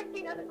 we feel like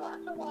we had a glass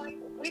of wine.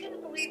 We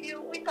didn't believe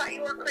you. We thought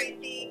you were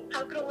crazy.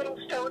 How could a little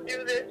stone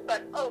do this?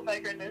 But, oh, my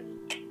goodness.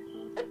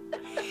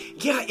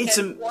 Yeah, it's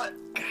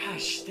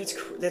gosh,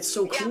 that's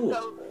so cool.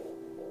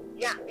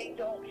 Yeah, they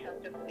don't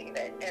have to believe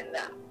it. And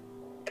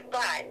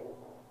but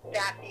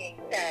that being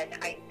said,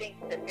 I think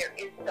that there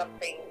is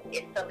something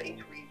if somebody's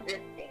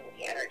resisting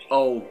the energy.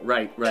 Oh,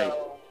 right.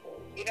 So,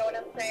 you know what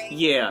I'm saying?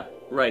 Yeah,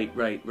 right.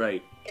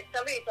 If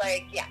somebody's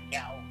like, yeah,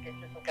 no, this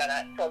isn't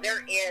gonna, so they're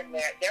in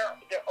there, they're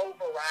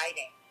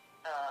overriding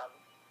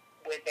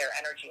with their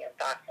energy and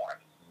thought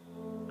forms.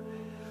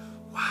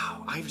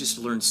 Wow, I've just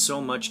learned so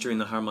much during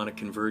the harmonic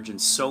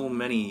convergence. So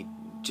many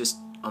just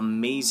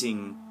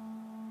amazing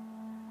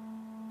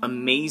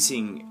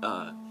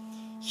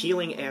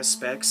healing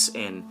aspects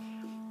and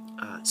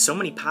so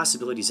many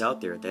possibilities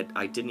out there that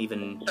I didn't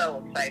even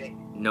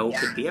know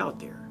could be out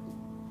there.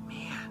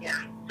 Man.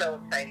 Yeah,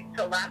 so exciting.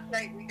 So last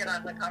night we got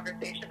on the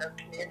conversation of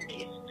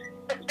communities.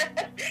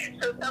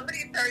 So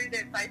somebody started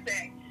it by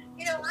saying,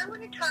 I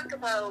want to talk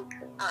about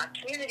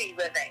community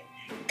living.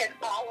 And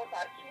all of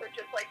us were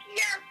just like,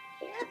 yes,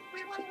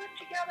 we want to live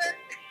together.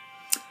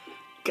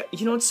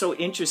 It's so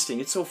interesting.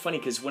 It's so funny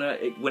because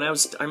I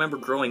remember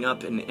growing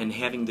up and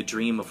having the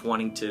dream of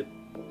wanting to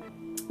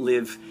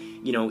live,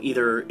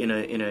 either in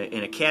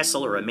a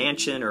castle or a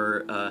mansion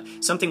or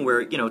something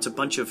where it's a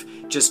bunch of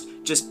just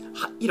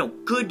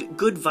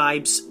good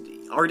vibes,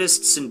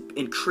 artists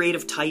and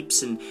creative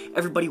types, and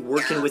everybody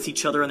working with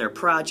each other on their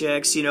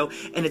projects, and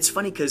it's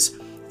funny because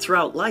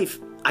throughout life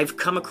I've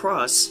come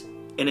across,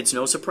 and it's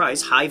no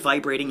surprise, high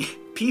vibrating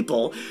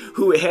people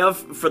who have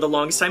for the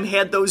longest time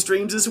had those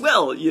dreams as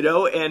well,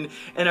 and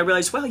I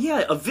realized, well,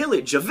 yeah, a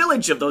village of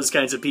those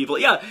kinds of people,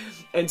 yeah.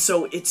 And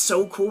so it's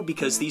so cool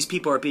because these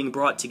people are being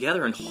brought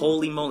together, and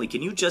holy moly,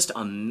 can you just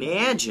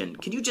imagine?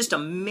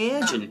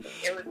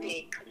 It would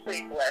be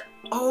complete bliss.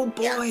 Oh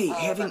boy,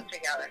 together.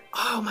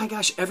 Oh my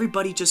gosh,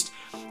 everybody just,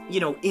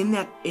 in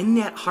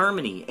that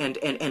harmony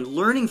and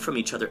learning from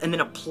each other, and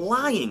then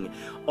applying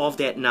all of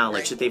that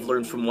knowledge that they've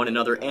learned from one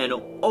another, and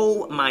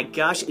oh my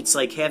gosh, it's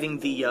like having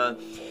that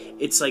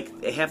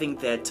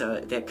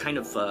kind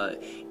of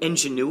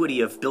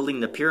ingenuity of building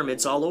the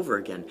pyramids all over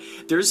again.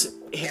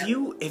 Have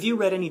you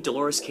read any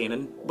Dolores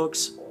Cannon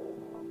books?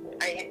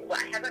 I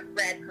haven't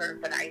read her,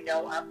 but I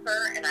know of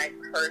her, and I've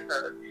heard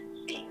her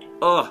speak.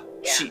 Oh,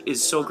 yeah. She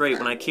is so great.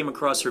 When I came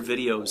across her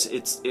videos,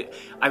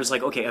 I was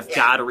like, okay, I've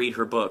got to read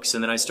her books.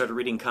 And then I started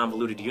reading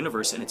Convoluted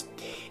Universe, and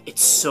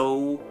it's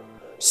so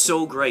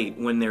great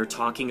when they're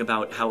talking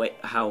about how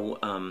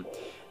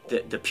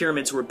the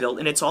pyramids were built,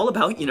 and it's all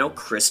about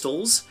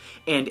crystals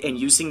and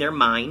using their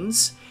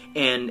minds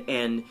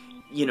and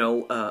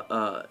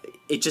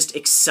it just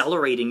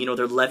accelerating.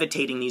 They're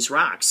levitating these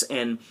rocks,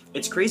 and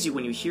it's crazy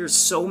when you hear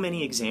so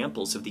many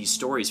examples of these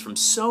stories from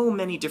so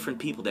many different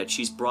people that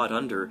she's brought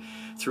under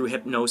through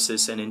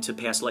hypnosis and into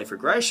past life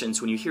regressions.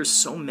 When you hear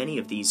so many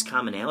of these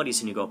commonalities,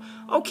 and you go,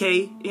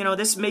 okay,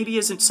 this maybe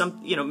isn't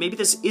maybe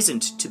this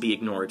isn't to be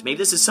ignored. Maybe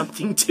this is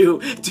something to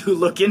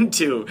look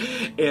into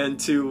and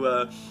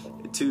to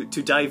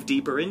dive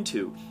deeper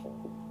into.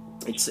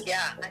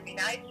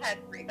 I've had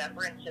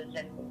remembrances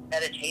and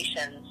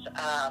meditations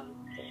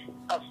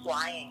of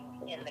flying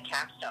in the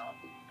capstone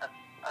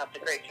of the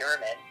Great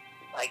Pyramid,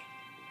 like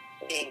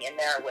being in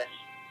there with,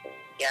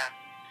 yeah,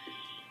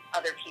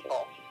 other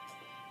people.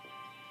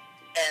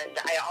 And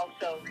I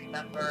also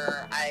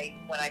remember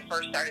when I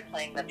first started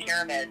playing the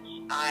pyramids,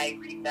 I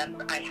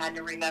had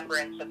the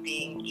remembrance of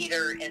being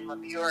either in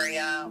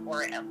Lemuria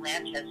or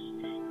Atlantis,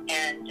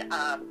 and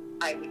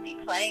I would be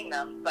playing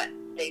them, but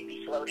they'd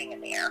be floating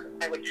in the air.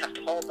 I wouldn't have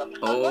to hold them.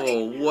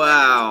 Oh,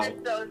 wow.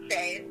 Those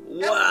days.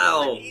 Wow.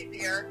 That was much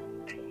easier.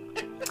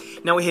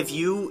 Now, have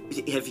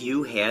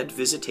you had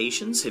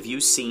visitations? Have you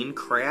seen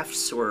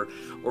crafts or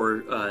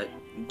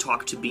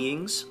talked to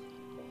beings?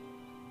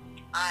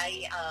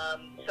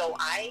 So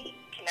I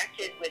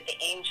connected with the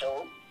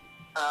angels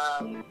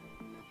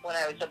when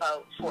I was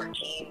about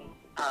 14.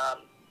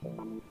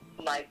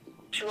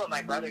 Two of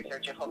my brothers are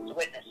Jehovah's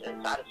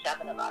Witnesses out of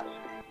 7 of us.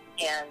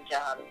 And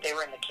they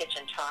were in the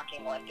kitchen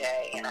talking one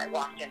day, and I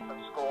walked in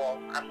from school.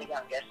 I'm the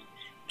youngest.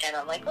 And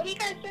I'm like, what are you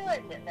guys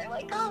doing? And they're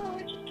like, oh,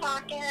 we're just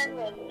talking.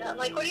 And I'm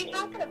like, what are you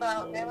talking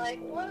about? And they're like,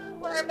 well,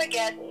 we're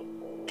Armageddon.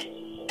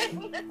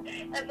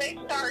 And they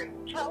start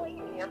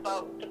telling me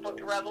about the book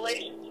of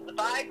Revelations of the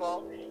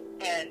Bible,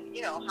 and,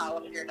 you know, how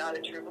if you're not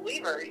a true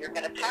believer, you're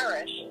going to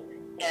perish.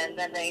 And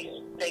then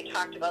they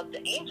talked about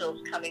the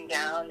angels coming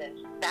down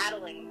and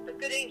battling, the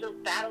good angels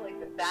battling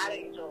the bad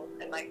angels.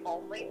 And my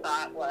only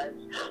thought was,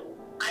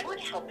 I would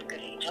help the good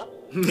angel.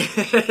 You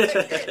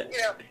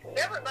know,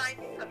 never mind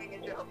becoming a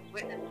Jehovah's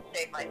Witness to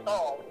save my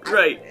soul.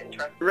 Right. I was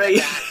interested Right. in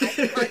that. I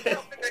just wanted to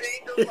help the good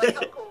angels. Like,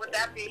 how cool would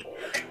that be?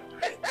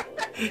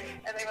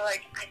 And they were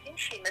like, I think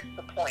she missed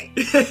the point.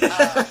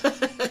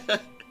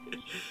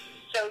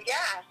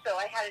 So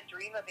I had a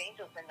dream of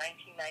angels in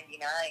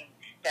 1999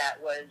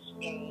 that was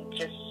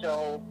just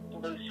so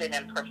lucid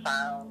and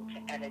profound,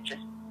 and it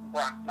just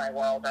rocked my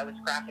world. I was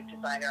a graphic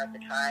designer at the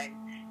time,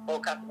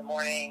 woke up in the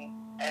morning,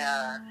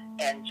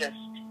 and just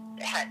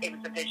it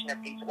was a vision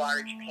of these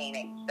large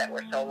paintings that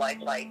were so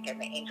lifelike,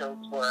 and the angels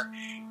were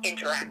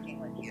interacting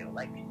with you.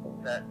 Like,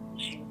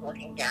 she was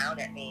looking down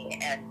at me,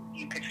 and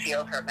you could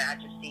feel her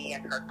majesty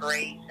and her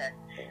grace and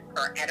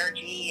her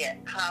energy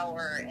and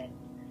power, and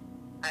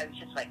I was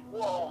just like,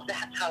 whoa,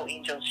 that's how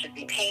angels should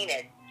be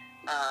painted.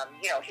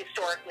 You know,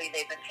 historically,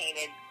 they've been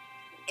painted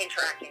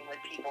interacting with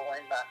people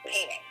in the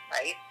painting,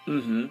 right?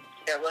 Mm-hmm.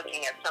 They're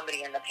looking at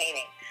somebody in the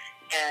painting.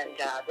 And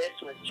this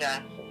was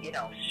just, you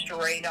know,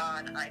 straight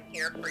on, I'm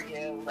here for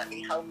you, let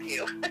me help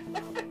you.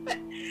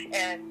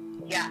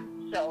 And, yeah,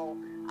 so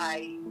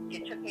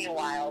it took me a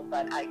while,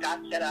 but I got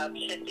set up,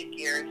 shifted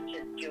gears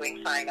to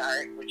doing fine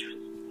art, which was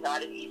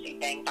not an easy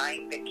thing,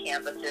 buying big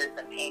canvases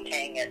and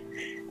painting, and,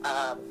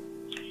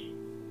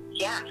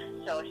 yeah,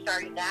 so I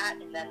started that,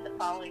 and then the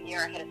following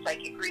year I had a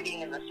psychic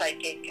reading, and the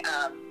psychic,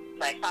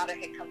 my father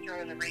had come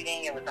through in the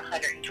reading. It was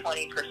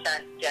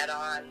 120% dead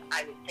on.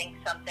 I would think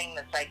something,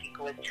 the psychic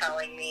was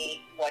telling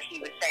me what he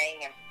was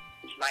saying and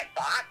my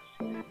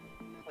thoughts,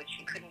 which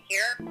she couldn't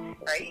hear,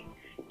 right?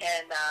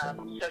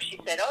 And so she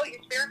said, oh,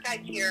 your spirit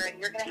guide's here, and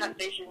you're going to have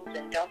visions,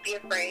 and don't be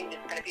afraid.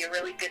 It's going to be a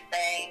really good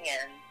thing.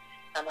 And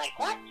I'm like,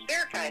 what?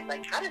 Spirit guides?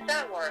 Like, how does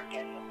that work?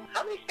 And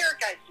how many spirit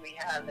guides do we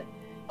have? And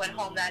went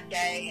home that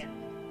day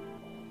and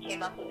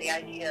came up with the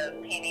idea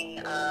of painting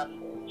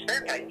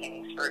spirit guide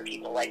paintings for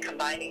people, like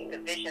combining the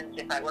visions.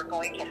 If I were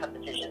going to have the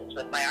visions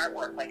with my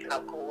artwork, like, how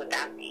cool would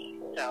that be?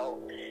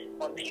 So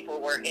when people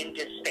were in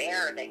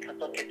despair, they could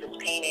look at this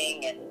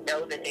painting and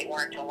know that they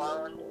weren't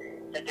alone,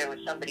 that there was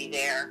somebody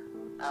there.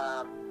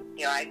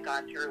 You know, I'd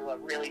gone through a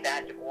really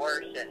bad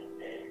divorce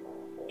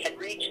and had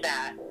reached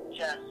that.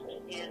 Just,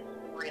 is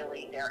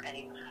really there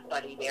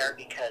anybody there?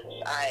 Because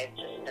I've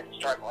just been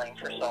struggling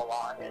for so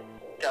long and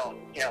don't,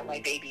 you know,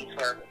 my babies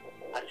were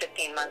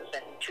 15 months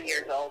and 2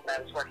 years old, and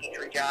I was working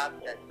 3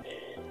 jobs, and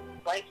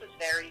life was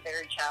very,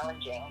 very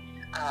challenging.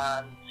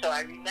 So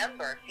I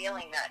remember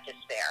feeling that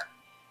despair,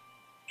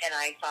 and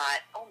I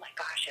thought, oh my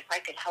gosh, if I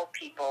could help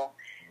people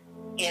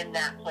in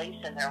that place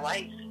in their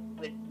life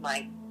with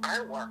my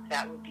artwork,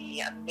 that would be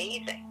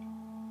amazing.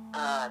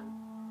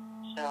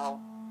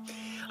 So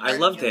I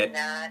love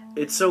that.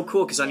 It's so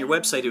cool, because on your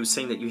website it was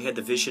saying that you had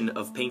the vision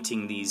of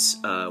painting these,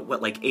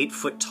 like 8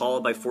 foot tall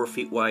by 4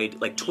 feet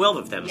wide, like 12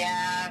 of them.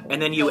 Yeah.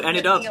 And then you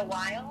ended up... a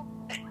while.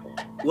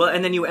 Well,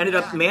 and then you ended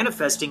up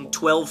manifesting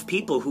 12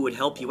 people who would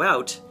help you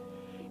out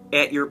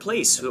at your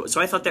place.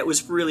 So I thought that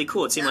was really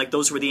cool. It seemed like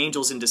those were the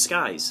angels in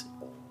disguise.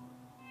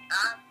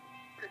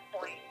 Good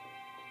point.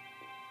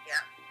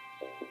 Yeah.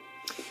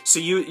 So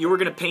you were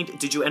going to paint...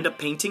 Did you end up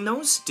painting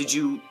those? Did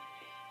you...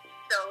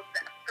 So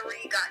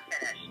 3 got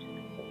finished.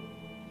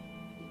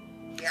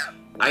 Yeah,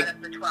 out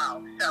of the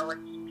 12. So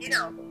it's, you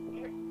know,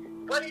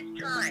 what is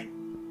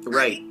time?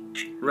 Right.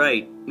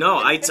 Right. No,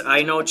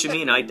 I know what you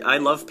mean. I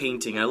love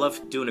painting. I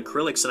love doing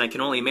acrylics, and I can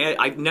only imagine.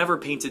 I've never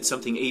painted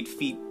something 8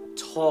 feet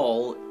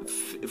tall,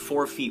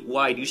 4 feet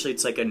wide. Usually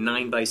it's like a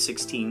 9 by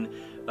 16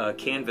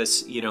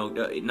 canvas, you know,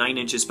 9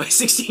 inches by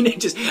 16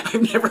 inches.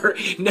 I've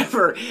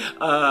never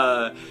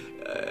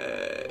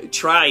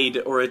tried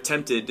or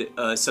attempted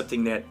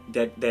something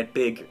that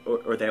big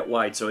or that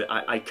wide. So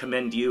I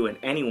commend you and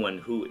anyone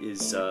who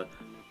is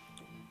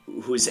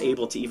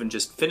able to even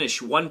just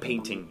finish one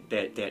painting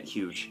that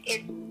huge.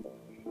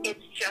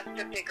 It's just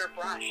a bigger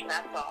brush,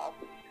 that's all.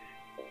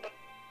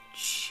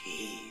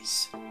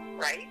 Jeez.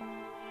 Right?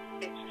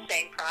 It's the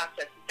same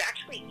process. It's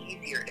actually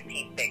easier to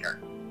paint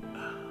bigger.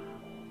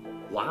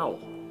 Wow.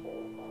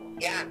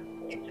 Yeah,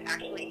 it's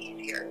actually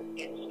easier.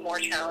 It's more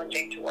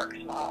challenging to work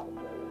small.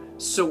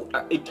 So,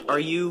 are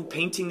you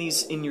painting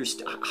these in your...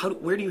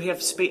 where do you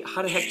have space?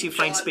 How the heck do you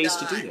find space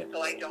to do that?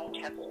 So I don't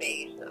have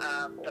space.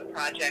 The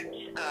project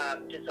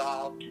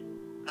dissolved,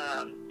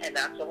 and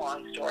that's a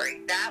long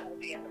story. That will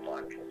be in the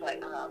book. But,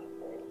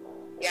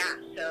 yeah,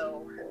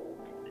 so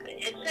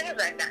as soon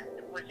as I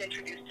was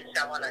introduced to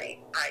Selenite,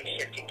 I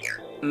shifted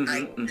gears.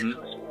 This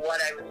was what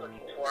I was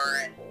looking for,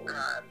 and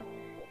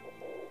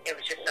it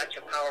was just such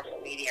a powerful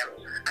medium.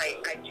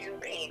 I do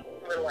paint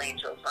little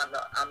angels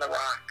on the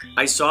rocks.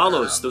 I saw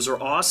those. Those are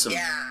awesome.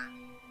 Yeah.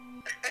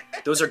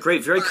 Those are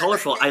great. Very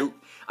colorful.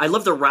 I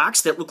love the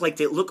rocks that look like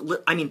they look.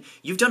 I mean,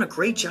 you've done a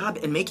great job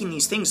in making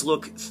these things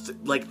look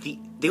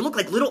they look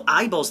like little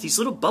eyeballs. These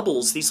little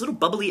bubbles. These little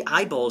bubbly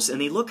eyeballs,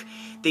 and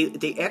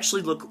they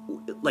actually look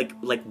like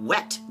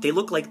wet. They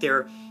look like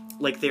they're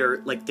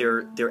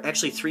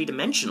actually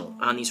three-dimensional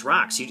on these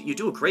rocks. You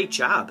do a great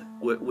job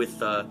with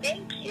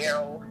Thank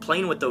you.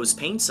 Playing with those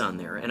paints on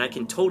there, and I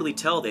can totally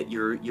tell that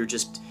you're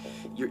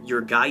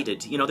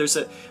guided. You know, there's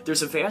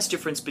a vast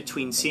difference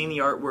between seeing the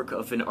artwork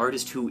of an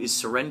artist who is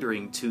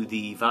surrendering to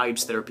the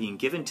vibes that are being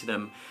given to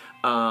them,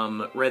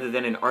 rather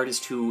than an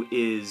artist who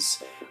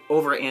is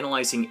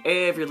over-analyzing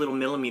every little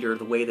millimeter of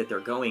the way that they're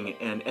going,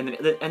 and then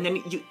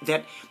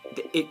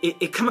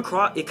it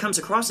comes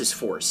across as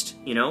forced,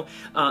 you know.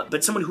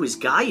 But someone who is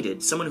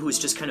guided, someone who is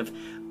just kind of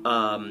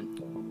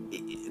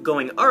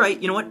going, all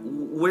right, you know what?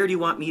 Where do you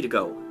want me to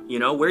go? You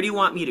know, where do you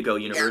want me to go,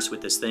 universe,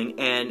 with this thing?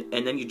 And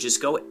then you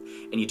just go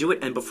and you do it,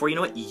 and before you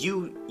know it,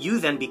 you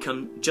then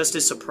become just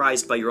as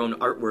surprised by your own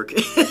artwork.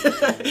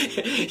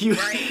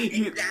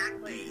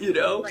 Exactly. You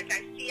know, like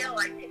I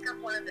pick up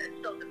one of the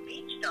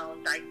beach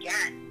stones I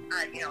get,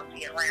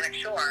 the Atlantic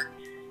shore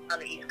on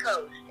the East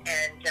Coast,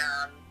 and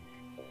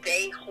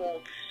they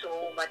hold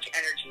so much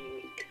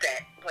energy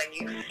that when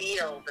you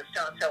feel the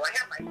stone. So I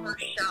have my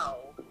first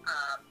show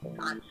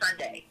on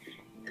Sunday,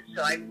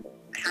 so I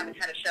haven't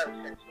had a show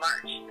since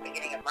March, the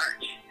beginning of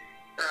March,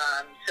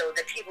 so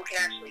that people can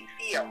actually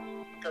feel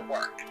the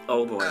work.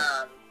 Oh boy.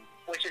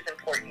 Which is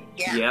important.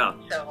 Yeah.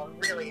 So I'm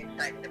really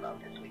excited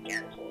about this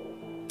weekend.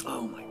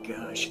 Oh my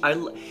gosh.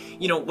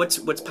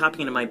 What's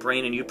popping into my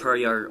brain, and you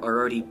probably are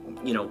already,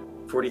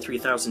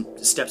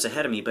 43,000 steps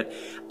ahead of me, but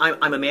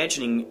I'm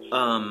imagining,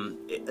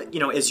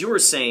 as you were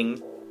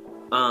saying,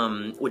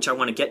 which I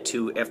want to get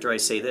to after I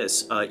say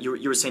this,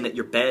 you were saying that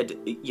your bed,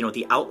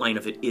 the outline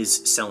of it is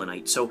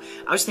selenite. So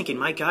I was thinking,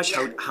 my gosh,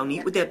 how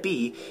neat would that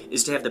be,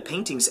 is to have the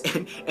paintings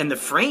and the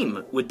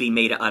frame would be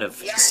made out of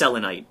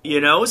selenite,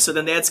 So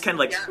then that's kind of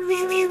like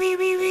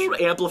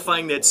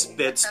amplifying that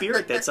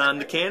spirit that's on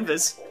the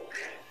canvas.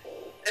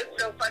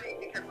 It's so funny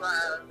because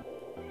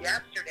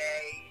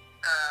yesterday,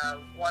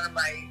 one of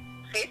my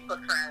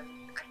Facebook friends,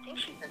 I think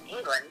she's in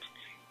England,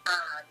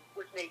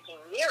 was making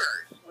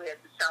mirrors with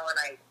the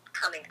selenite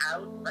coming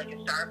out like a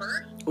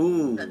starburst.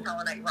 Ooh. The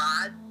selenite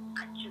rods,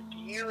 just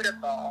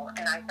beautiful.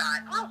 And I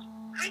thought,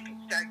 I could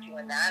start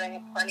doing that. I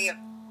have plenty of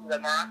the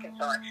Moroccan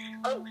selenite.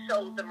 Oh,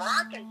 so the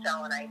Moroccan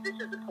selenite, this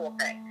is a cool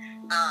thing.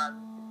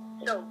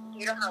 So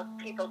you know how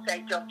people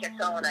say don't get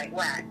selenite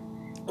wet?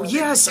 Well,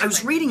 yes, I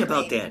was reading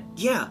about that.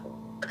 Yeah.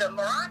 The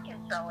Moroccan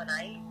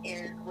selenite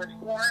was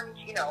formed,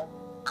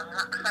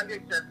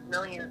 hundreds of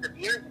millions of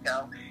years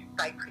ago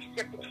by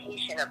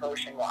precipitation of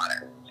ocean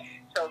water.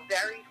 So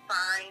very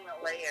fine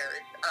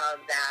layers of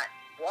that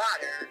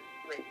water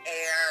with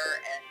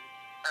air and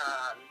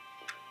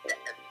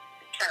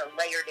kind of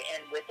layered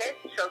in with it.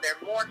 So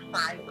they're more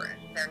fibrous.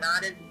 They're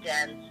not as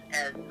dense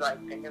as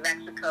like the New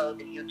Mexico,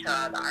 the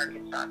Utah, the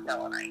Arkansas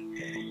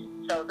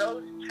selenite. So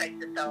those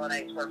types of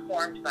selenites were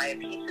formed by a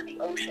piece of the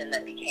ocean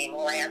that became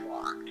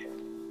landlocked.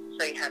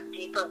 So you have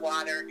deeper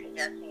water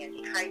condensing and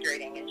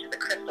dehydrating into the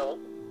crystals.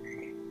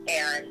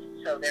 And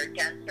so they're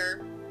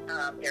denser,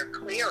 they're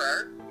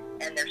clearer,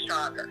 and they're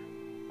stronger.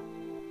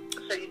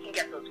 So you can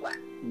get those wet.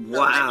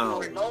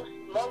 Wow. So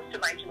most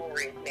of my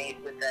jewelry is made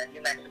with the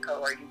New Mexico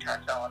or Utah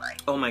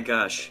selenite. Oh my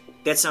gosh.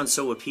 That sounds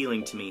so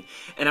appealing to me.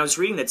 And I was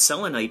reading that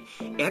selenite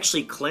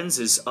actually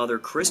cleanses other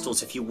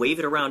crystals if you wave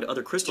it around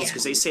other crystals,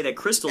 because they say that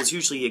crystals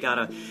usually you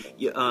gotta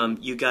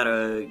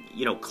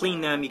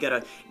clean them, you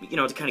gotta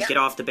to kind of get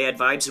off the bad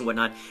vibes and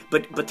whatnot.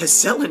 But the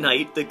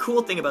selenite, the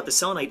cool thing about the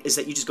selenite is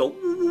that you just go,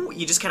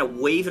 you just kind of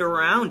wave it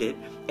around it,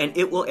 and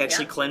it will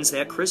actually cleanse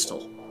that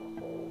crystal.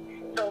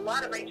 So a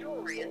lot of my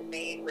jewelry is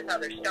made with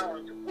other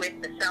stones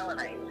with the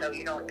selenite, so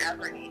you don't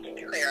ever need to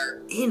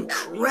clear.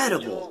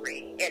 Incredible.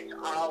 Jewelry. It's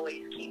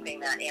always keeping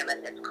that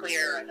amethyst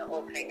clear and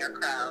opening your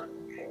crown,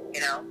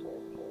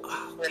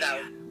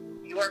 without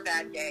your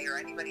bad day or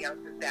anybody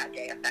else's bad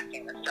day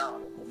affecting the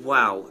stone.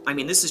 Wow. I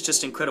mean, this is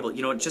just incredible.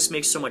 You know, it just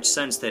makes so much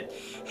sense that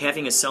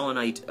having a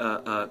selenite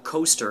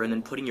coaster and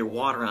then putting your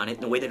water on it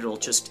in a way that it'll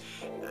just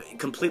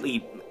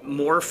completely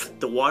morph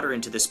the water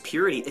into this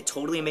purity, it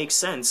totally makes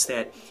sense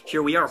that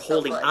here we are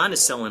holding on to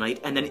selenite,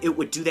 and then it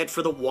would do that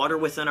for the water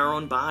within our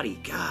own body.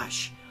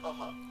 Gosh.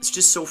 It's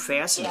just so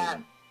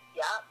fascinating.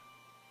 Yeah.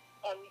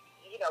 And,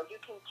 you know, you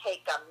can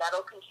take a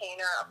metal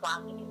container, a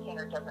plastic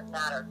container, doesn't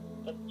matter.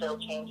 It still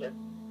changes.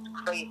 It's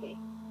crazy.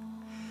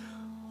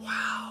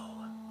 Wow.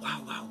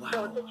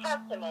 So it's a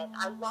testament.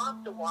 I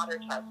love the water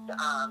test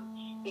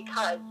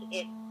because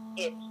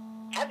it's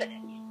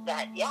evidence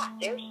that, yeah,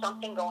 there's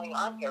something going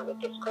on here with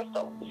this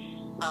crystal.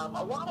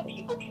 A lot of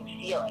people can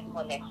feel it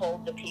when they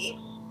hold the piece.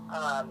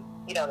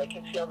 You know, they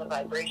can feel the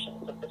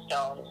vibrations of the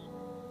stones.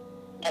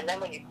 And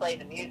then when you play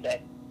the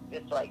music,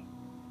 it's like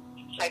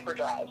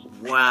hyperdrive.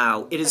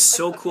 Wow. It is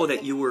so cool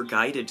that you were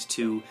guided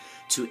to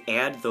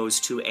add those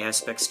two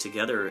aspects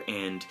together,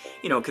 and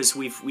you know, because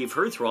we've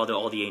heard through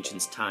all the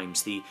ancient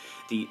times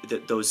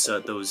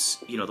those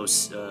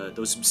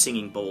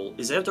singing bowl,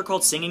 is that what they're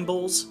called, singing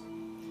bowls?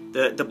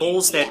 The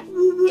bowls that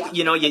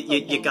you know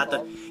you got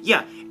the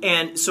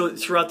and so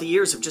throughout the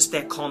years of just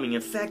that calming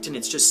effect, and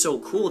it's just so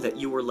cool that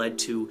you were led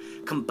to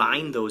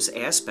combine those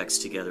aspects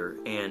together,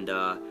 and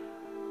wow,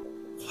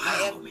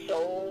 I am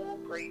so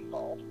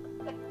grateful.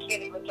 I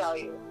can't even tell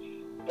you.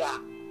 Yeah,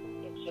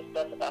 it's just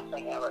been the best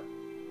thing ever.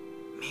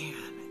 Man,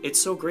 it's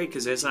so great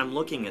because as I'm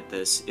looking at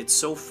this, it's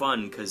so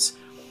fun because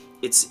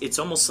it's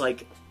almost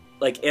like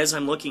as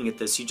I'm looking at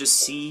this, you just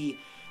see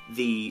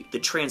the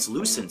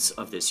translucence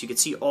of this. You can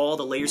see all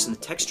the layers and the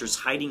textures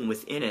hiding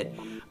within it.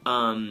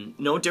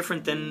 No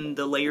different than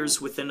the layers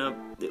within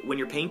when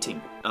you're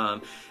painting.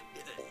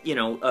 You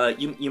know,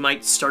 you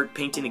might start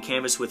painting the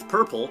canvas with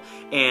purple,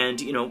 and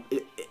you know,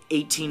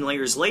 18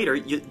 layers later,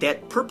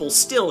 that purple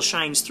still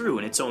shines through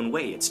in its own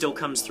way. It still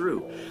comes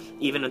through,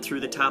 even through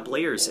the top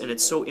layers. And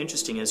it's so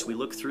interesting as we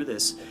look through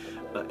this.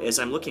 As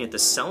I'm looking at the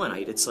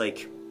selenite, it's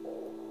like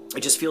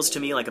it just feels to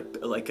me like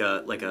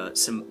a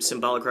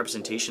symbolic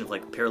representation of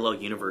like parallel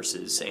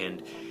universes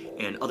and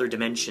other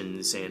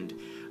dimensions, and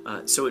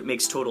so it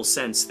makes total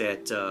sense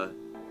that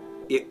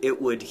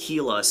it would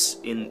heal us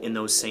in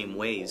those same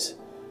ways.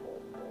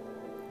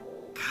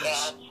 Gosh.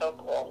 Yeah, it's so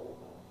cool.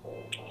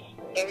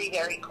 Very,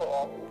 very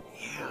cool.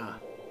 Yeah.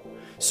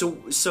 So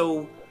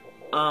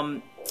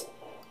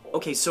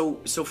okay, so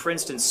for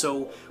instance,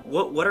 so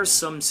what are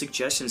some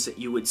suggestions that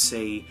you would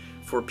say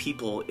for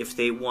people if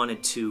they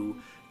wanted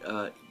to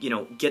you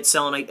know, get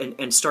selenite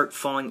and start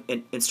falling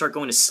and start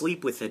going to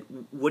sleep with it?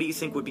 What do you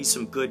think would be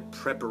some good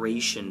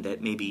preparation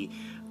that maybe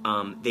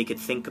they could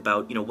think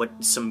about, you know,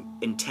 what some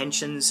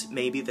intentions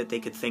maybe that they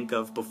could think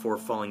of before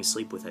falling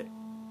asleep with it?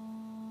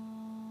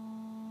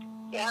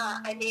 Yeah,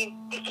 I mean,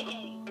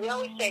 we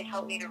always say,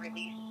 help me to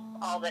release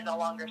all that no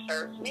longer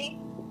serves me.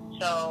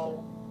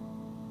 So,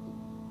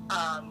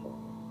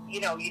 you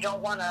know, you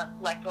don't want to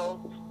let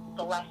go of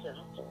the lessons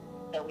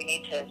that we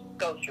need to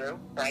go through,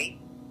 right?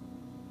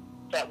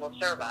 That will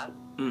serve us.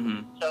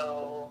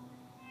 So,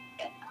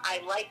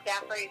 I like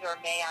that phrase, or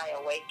may I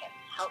awaken.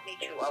 Help me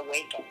to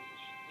awaken.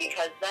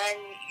 Because then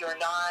you're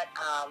not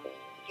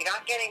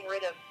getting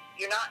rid of,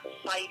 you're not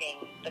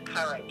fighting the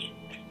current.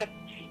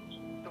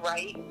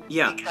 Right?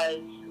 Yeah.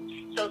 Because,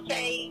 so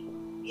say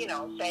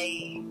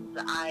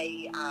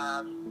I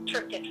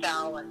tripped and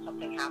fell and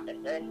something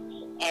happened,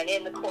 and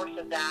in the course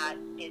of that,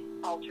 it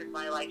altered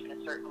my life in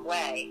a certain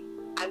way.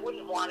 I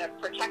wouldn't want to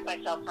protect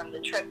myself from the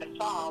trip and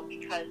fall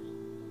because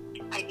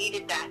I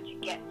needed that to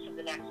get to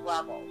the next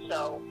level.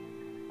 So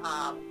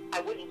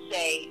I wouldn't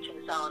say to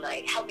the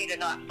selenite, help me to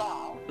not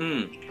fall,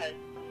 because,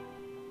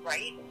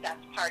 right,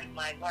 that's part of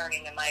my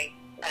learning and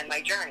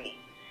my journey.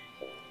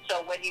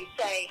 So when you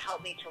say,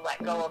 help me to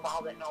let go of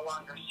all that no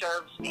longer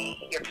serves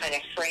me, you're kind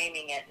of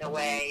framing it in a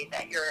way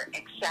that you're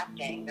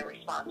accepting the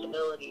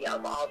responsibility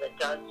of all that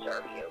does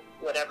serve you,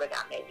 whatever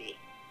that may be.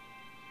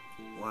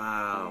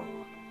 Wow.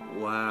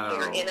 Wow. So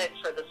you're in it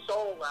for the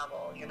soul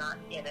level. You're not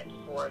in it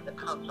for the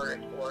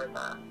comfort or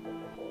the...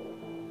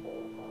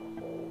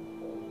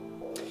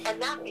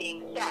 And that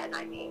being said,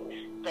 I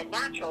mean, the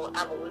natural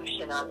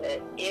evolution of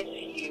it, if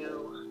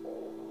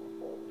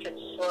you could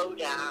slow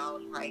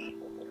down, right,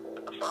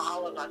 for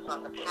all of us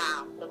on the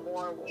path, the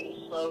more we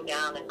slow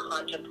down and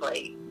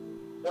contemplate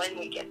when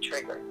we get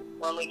triggered,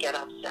 when we get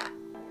upset,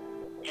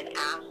 and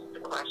ask the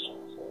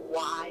questions,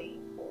 why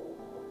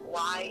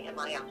am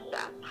I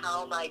upset?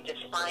 How am I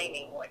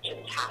defining what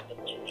just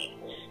happened to me?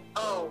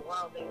 Oh,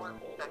 well, they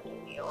weren't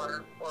respecting me,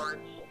 or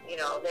you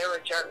know, they were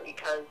a jerk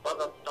because blah,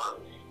 blah, blah.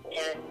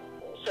 And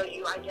so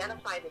you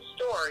identify the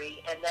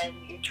story, and then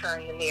you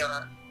turn the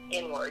mirror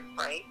inward,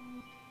 right,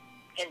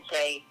 and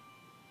say,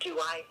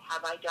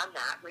 have I done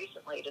that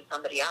recently to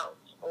somebody else?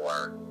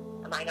 Or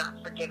am I not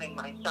forgiving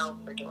myself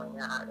for doing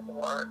that?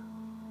 Or,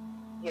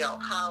 you know,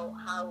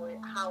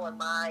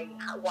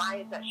 why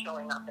is that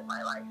showing up in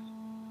my life?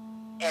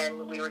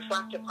 And we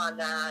reflect upon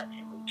that,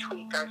 and we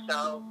tweak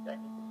ourselves and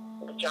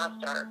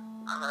adjust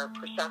our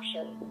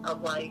perception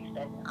of life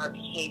and our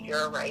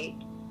behavior, right?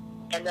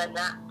 And then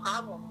that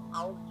problem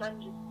all of a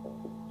sudden just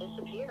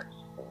disappears.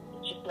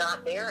 It's just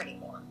not there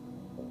anymore.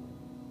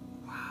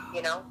 Wow.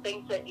 You know,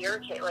 things that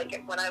irritate, like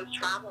when I was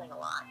traveling a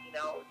lot, you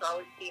know, it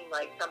always seemed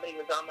like somebody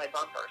was on my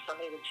bumper.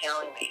 Somebody was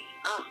tailing me.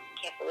 Oh,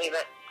 can't believe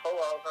it. Pull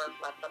over,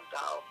 let them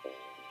go.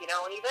 You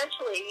know, and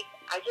eventually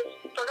I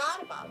just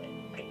forgot about it.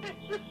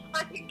 It's just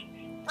like,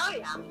 oh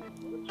yeah,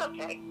 it's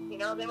okay. You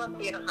know, they must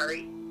be in a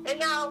hurry. And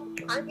now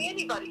hardly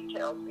anybody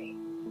tails me.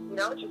 You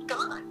know, it's just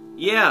gone.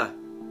 Yeah,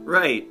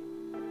 right.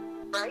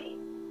 Right?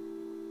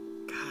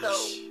 Gosh. So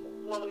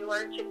when we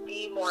learn to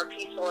be more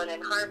peaceful and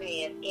in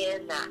harmony and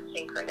in that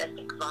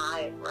synchronistic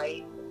vibe,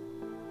 right?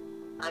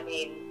 I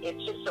mean,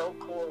 it's just so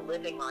cool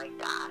living like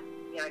that.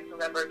 You know, I can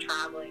remember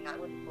traveling, I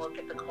wouldn't look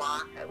at the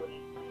clock, I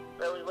wouldn't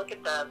really look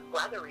at the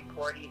weather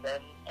report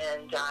even.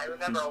 And I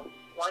remember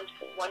one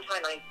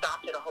time I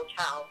stopped at a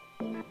hotel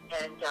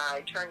and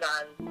I turned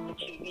on the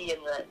TV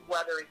and the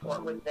weather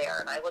report was there,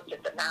 and I looked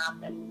at the map,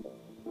 and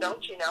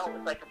don't you know, it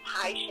was like a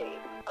pie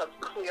shape of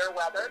clear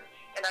weather,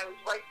 and I was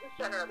right in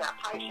the center of that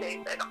pie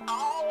shape, and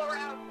all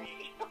around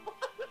me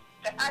was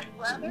bad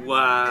weather.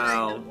 Wow. And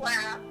I just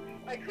laughed.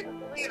 I couldn't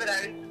believe it.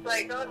 I was just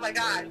like, oh my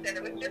gosh. And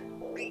it was just,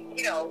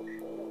 you know,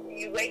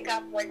 you wake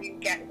up when you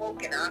get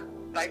woken up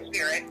by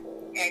spirit,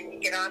 and you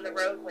get on the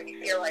road when you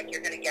feel like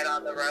you're going to get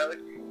on the road,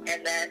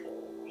 and then,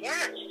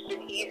 yeah, it's just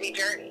an easy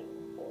journey.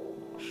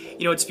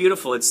 You know, it's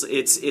beautiful. It's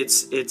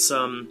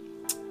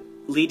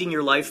leading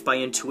your life by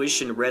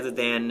intuition rather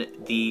than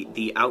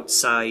the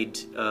outside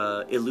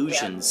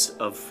illusions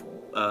of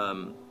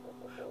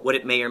what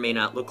it may or may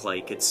not look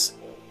like. It's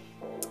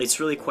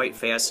really quite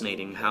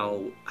fascinating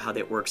how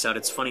that works out.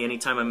 It's funny,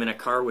 anytime I'm in a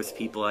car with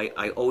people,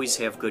 I always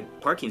have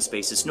good parking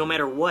spaces, no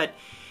matter what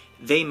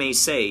they may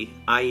say.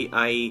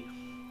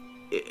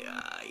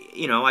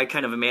 You know, I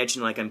kind of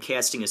imagine like I'm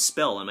casting a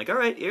spell. I'm like, all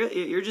right,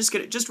 you're just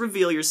gonna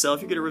reveal yourself.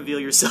 You're gonna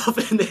reveal yourself,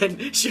 and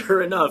then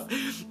sure enough,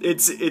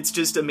 it's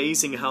just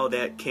amazing how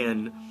that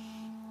can,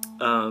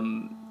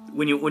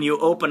 when you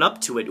open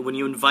up to it, when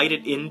you invite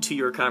it into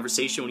your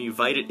conversation, when you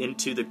invite it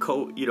into the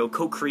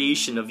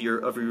co-creation of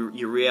your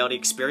reality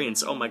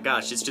experience. Oh my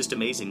gosh, it's just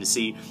amazing to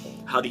see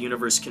how the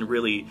universe can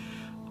really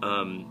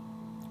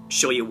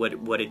show you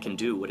what it can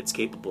do, what it's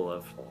capable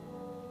of.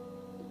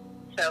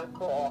 So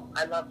cool.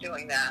 I love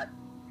doing that.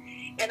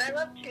 And I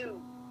love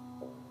to,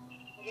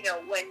 you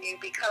know, when you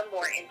become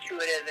more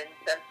intuitive and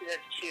sensitive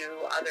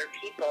to other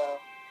people,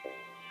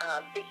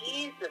 the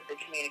ease of the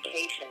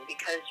communication,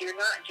 because you're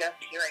not just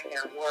hearing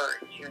their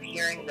words, you're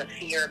hearing the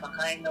fear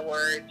behind the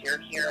words,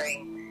 you're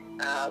hearing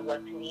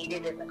what's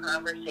needed in the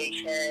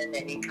conversation,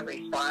 and you can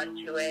respond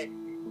to it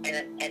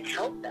and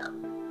help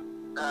them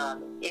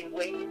in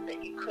ways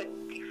that you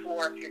couldn't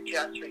before if you're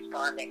just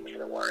responding to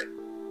the words.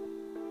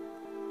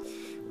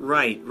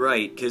 Right,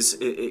 because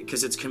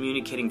it's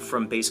communicating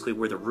from basically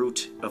where the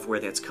root of where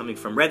that's coming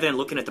from, rather than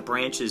looking at the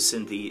branches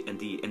and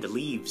the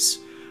leaves.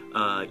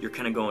 You're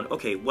kind of going,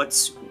 okay,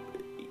 where's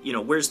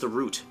the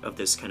root of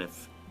this kind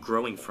of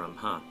growing from,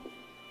 huh?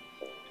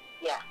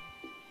 Yeah.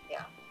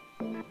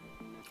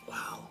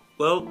 Wow.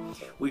 Well,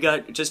 we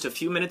got just a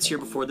few minutes here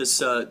before this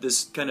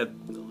kind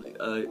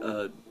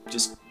of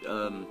just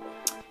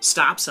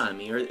stops on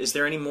me. Or is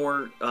there any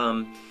more?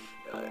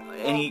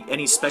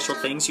 Any special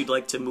things you'd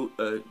like to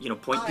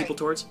point people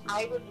towards?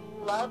 I would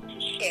love to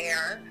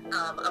share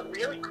a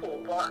really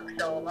cool book.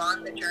 So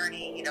along the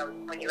journey, you know,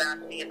 when you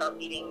asked me about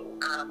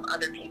meeting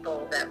other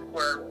people that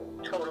were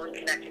totally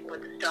connected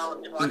with the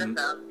stones, one of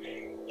them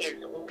is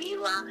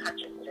Leela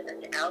Hutchinson.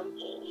 It's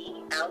Leela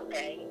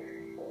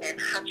and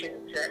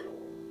Hutchinson,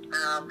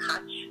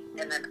 Hutch,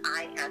 and then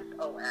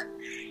ISON.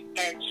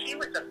 And she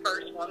was the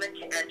first woman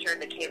to enter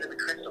the Cave of the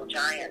Crystal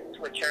Giants,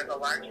 which are the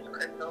largest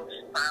crystals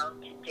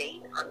found to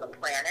date on the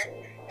planet,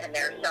 and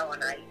they're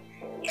selenite.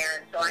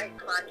 And so I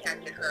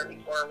contacted her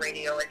before a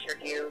radio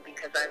interview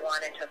because I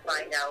wanted to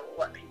find out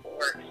what people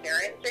were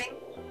experiencing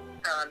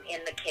in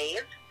the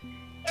cave,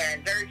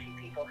 and very few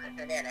people have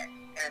been in it,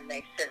 and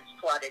they've since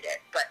flooded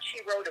it. But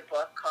she wrote a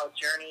book called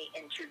Journey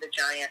into the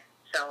Giant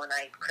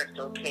Selenite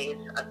Crystal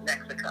Caves of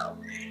Mexico,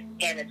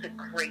 and it's a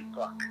great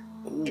book.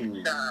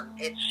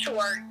 It's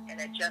short,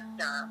 and it just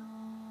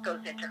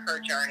goes into her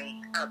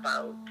journey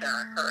about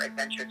her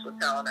adventures with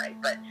selenite.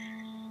 But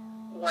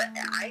what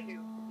I knew,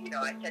 you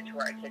know, I said to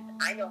her,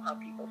 I know how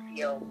people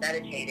feel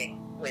meditating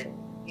with,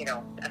 you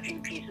know, a few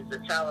pieces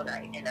of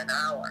selenite in an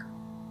hour.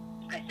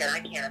 I said,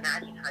 I can't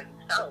imagine how you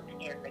felt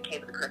in the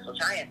Cave of the Crystal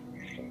Giants.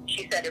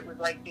 She said it was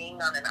like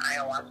being on an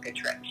ayahuasca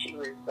trip. She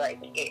was like,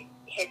 it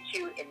hits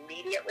you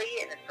immediately,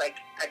 and it's like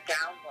a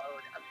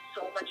download of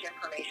so much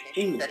information.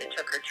 She said it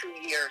took her 2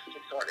 years to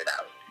sort it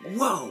out.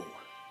 Whoa.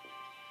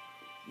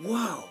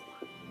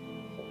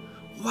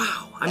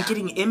 I'm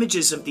getting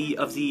images of the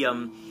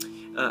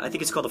I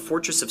think it's called the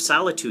Fortress of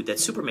Solitude that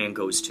Superman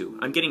goes to.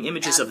 I'm getting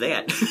images of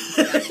that.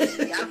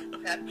 Yeah,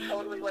 that's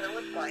totally what it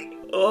looks like.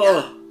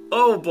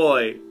 Oh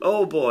boy.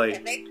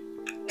 And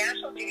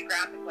National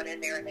Geographic went in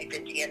there and they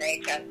did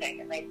DNA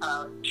testing, and they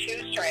found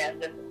 2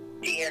 strands of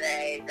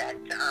DNA that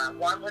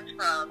one was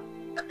from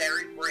a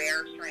very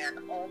rare strand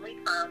only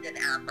found in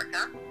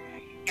Africa,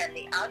 and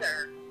the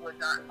other was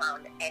not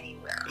found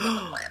anywhere on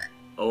the planet.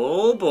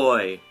 Oh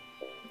boy.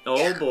 Oh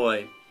Yeah.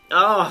 boy.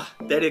 Oh,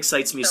 that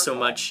excites me so cool.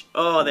 much.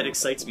 Oh, that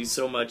excites me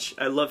so much.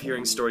 I love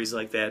hearing stories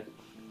like that.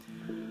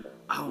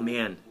 Oh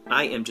man,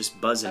 I am just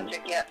buzzing.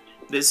 Such a gift.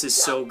 This is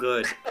so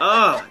good.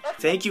 Oh,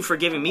 thank you for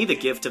giving me the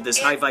gift of this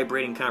high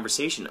vibrating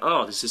conversation.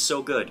 Oh, this is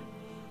so good.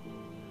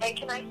 And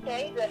can I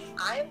say that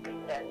I'm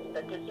convinced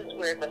that this is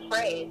where the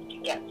phrase "to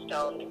get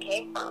stoned"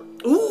 came from?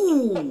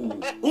 Ooh,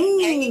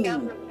 Hanging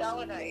out ooh, with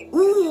selenite.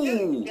 ooh.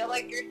 You feel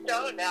like you're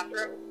stoned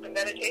after the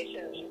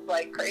meditation. It's just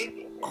like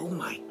crazy. Oh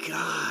my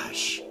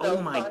gosh. So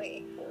Oh my.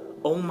 funny.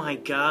 Oh my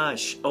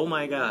gosh. Oh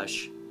my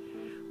gosh.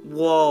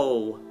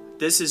 Whoa.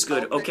 This is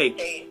good. Open Okay,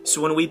 state.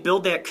 so when we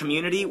build that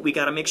community, we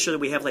got to make sure that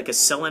we have like a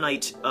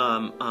selenite,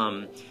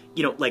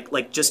 you know,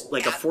 like just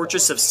like a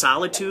fortress of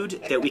solitude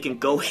that we can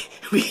go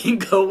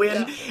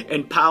in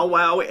and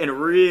powwow and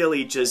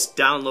really just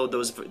download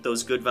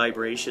those good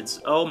vibrations.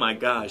 Oh my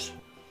gosh.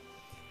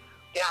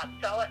 Yeah,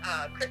 so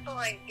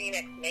Crystalline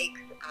Phoenix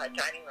makes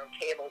dining room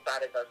tables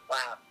out of those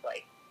slabs.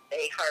 Like,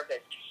 they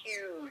harvest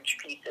huge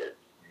pieces.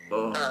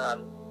 Oh.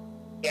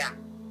 Yeah.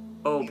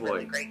 Oh It'd be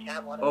really boy. great to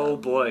have one of Oh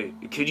those. boy.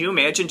 Could you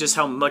imagine just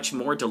how much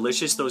more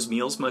delicious those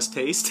meals must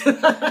taste?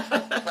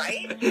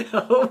 Right?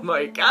 Oh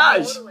my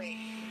gosh. Totally.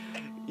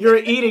 You're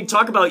eating,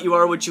 talk about you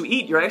are what you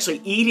eat. You're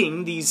actually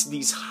eating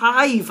these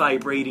high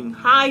vibrating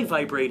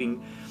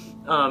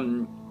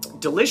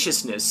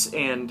deliciousness,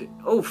 and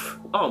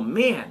oh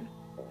man,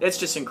 that's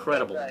just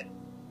incredible. Good.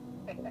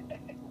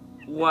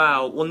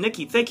 Wow. Well,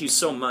 Nikki, thank you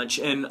so much.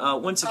 And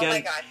once Oh my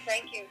again, gosh,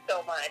 thank you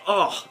so much.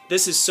 oh,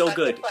 this is so Such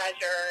good. a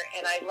pleasure,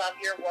 and I love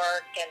your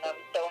work, and I'm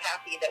so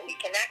happy that we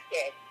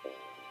connected.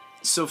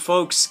 So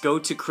folks, go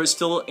to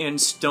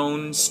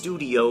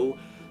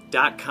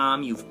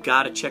crystalandstonestudio.com. You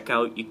got to check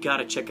out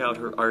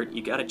her art.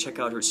 You got to check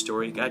out her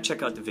story. You got to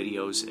check out the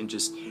videos and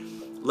just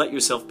let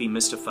yourself be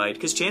mystified.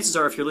 Because chances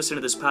are, if you're listening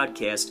to this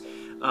podcast,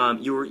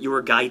 you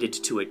were guided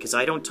to it. Because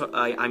I'm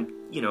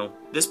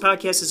this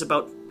podcast is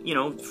about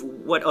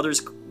what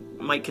others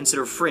might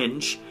consider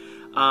fringe,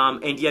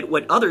 and yet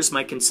what others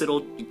might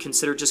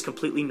consider just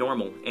completely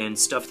normal and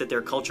stuff that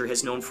their culture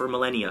has known for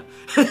millennia.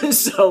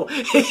 So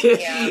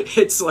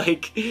it's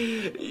like,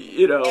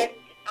 And on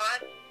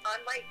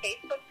my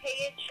Facebook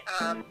page,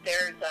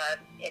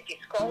 if you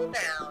scroll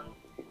down,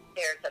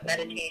 there's a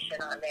meditation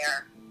on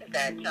there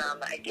that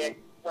I did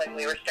when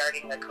we were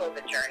starting the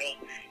COVID journey,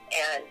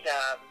 and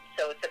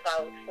so it's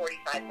about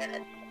 45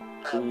 minutes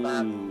of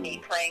me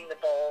playing the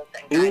bowls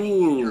and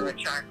guiding you through a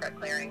chakra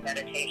clearing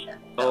meditation.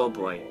 So, oh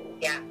boy.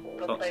 Yeah,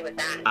 go play with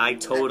that. I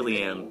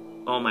totally am.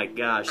 Oh my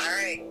gosh. All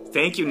right.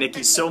 Thank you,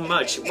 Nikki, so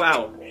much.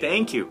 Wow.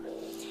 Thank you.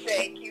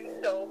 Thank you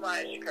so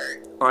much,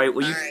 Kurt. All right.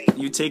 Well, All right.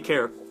 you take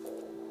care.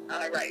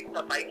 All right.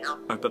 Bye-bye now. All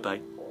right.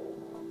 Bye-bye.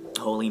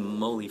 Holy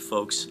moly,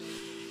 folks.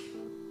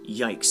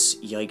 Yikes.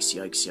 Yikes,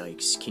 yikes,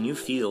 yikes. Can you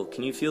feel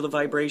the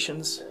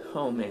vibrations?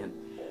 Oh, man.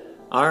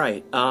 All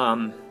right.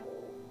 Oh,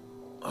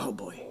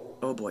 boy.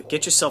 Oh, boy.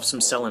 Get yourself some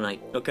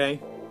selenite,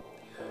 okay?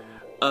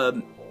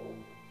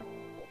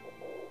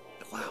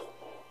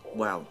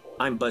 Wow.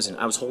 I'm buzzing.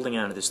 I was holding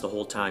on to this the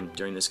whole time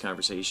during this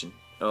conversation.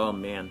 Oh,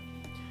 man.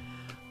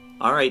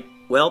 All right.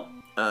 Well,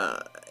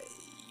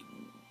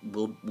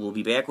 we'll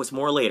be back with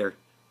more later.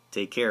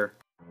 Take care.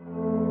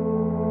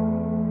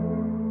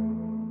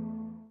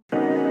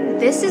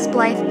 This is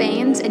Blythe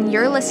Baines, and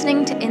you're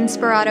listening to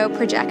Inspirado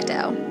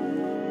Projecto.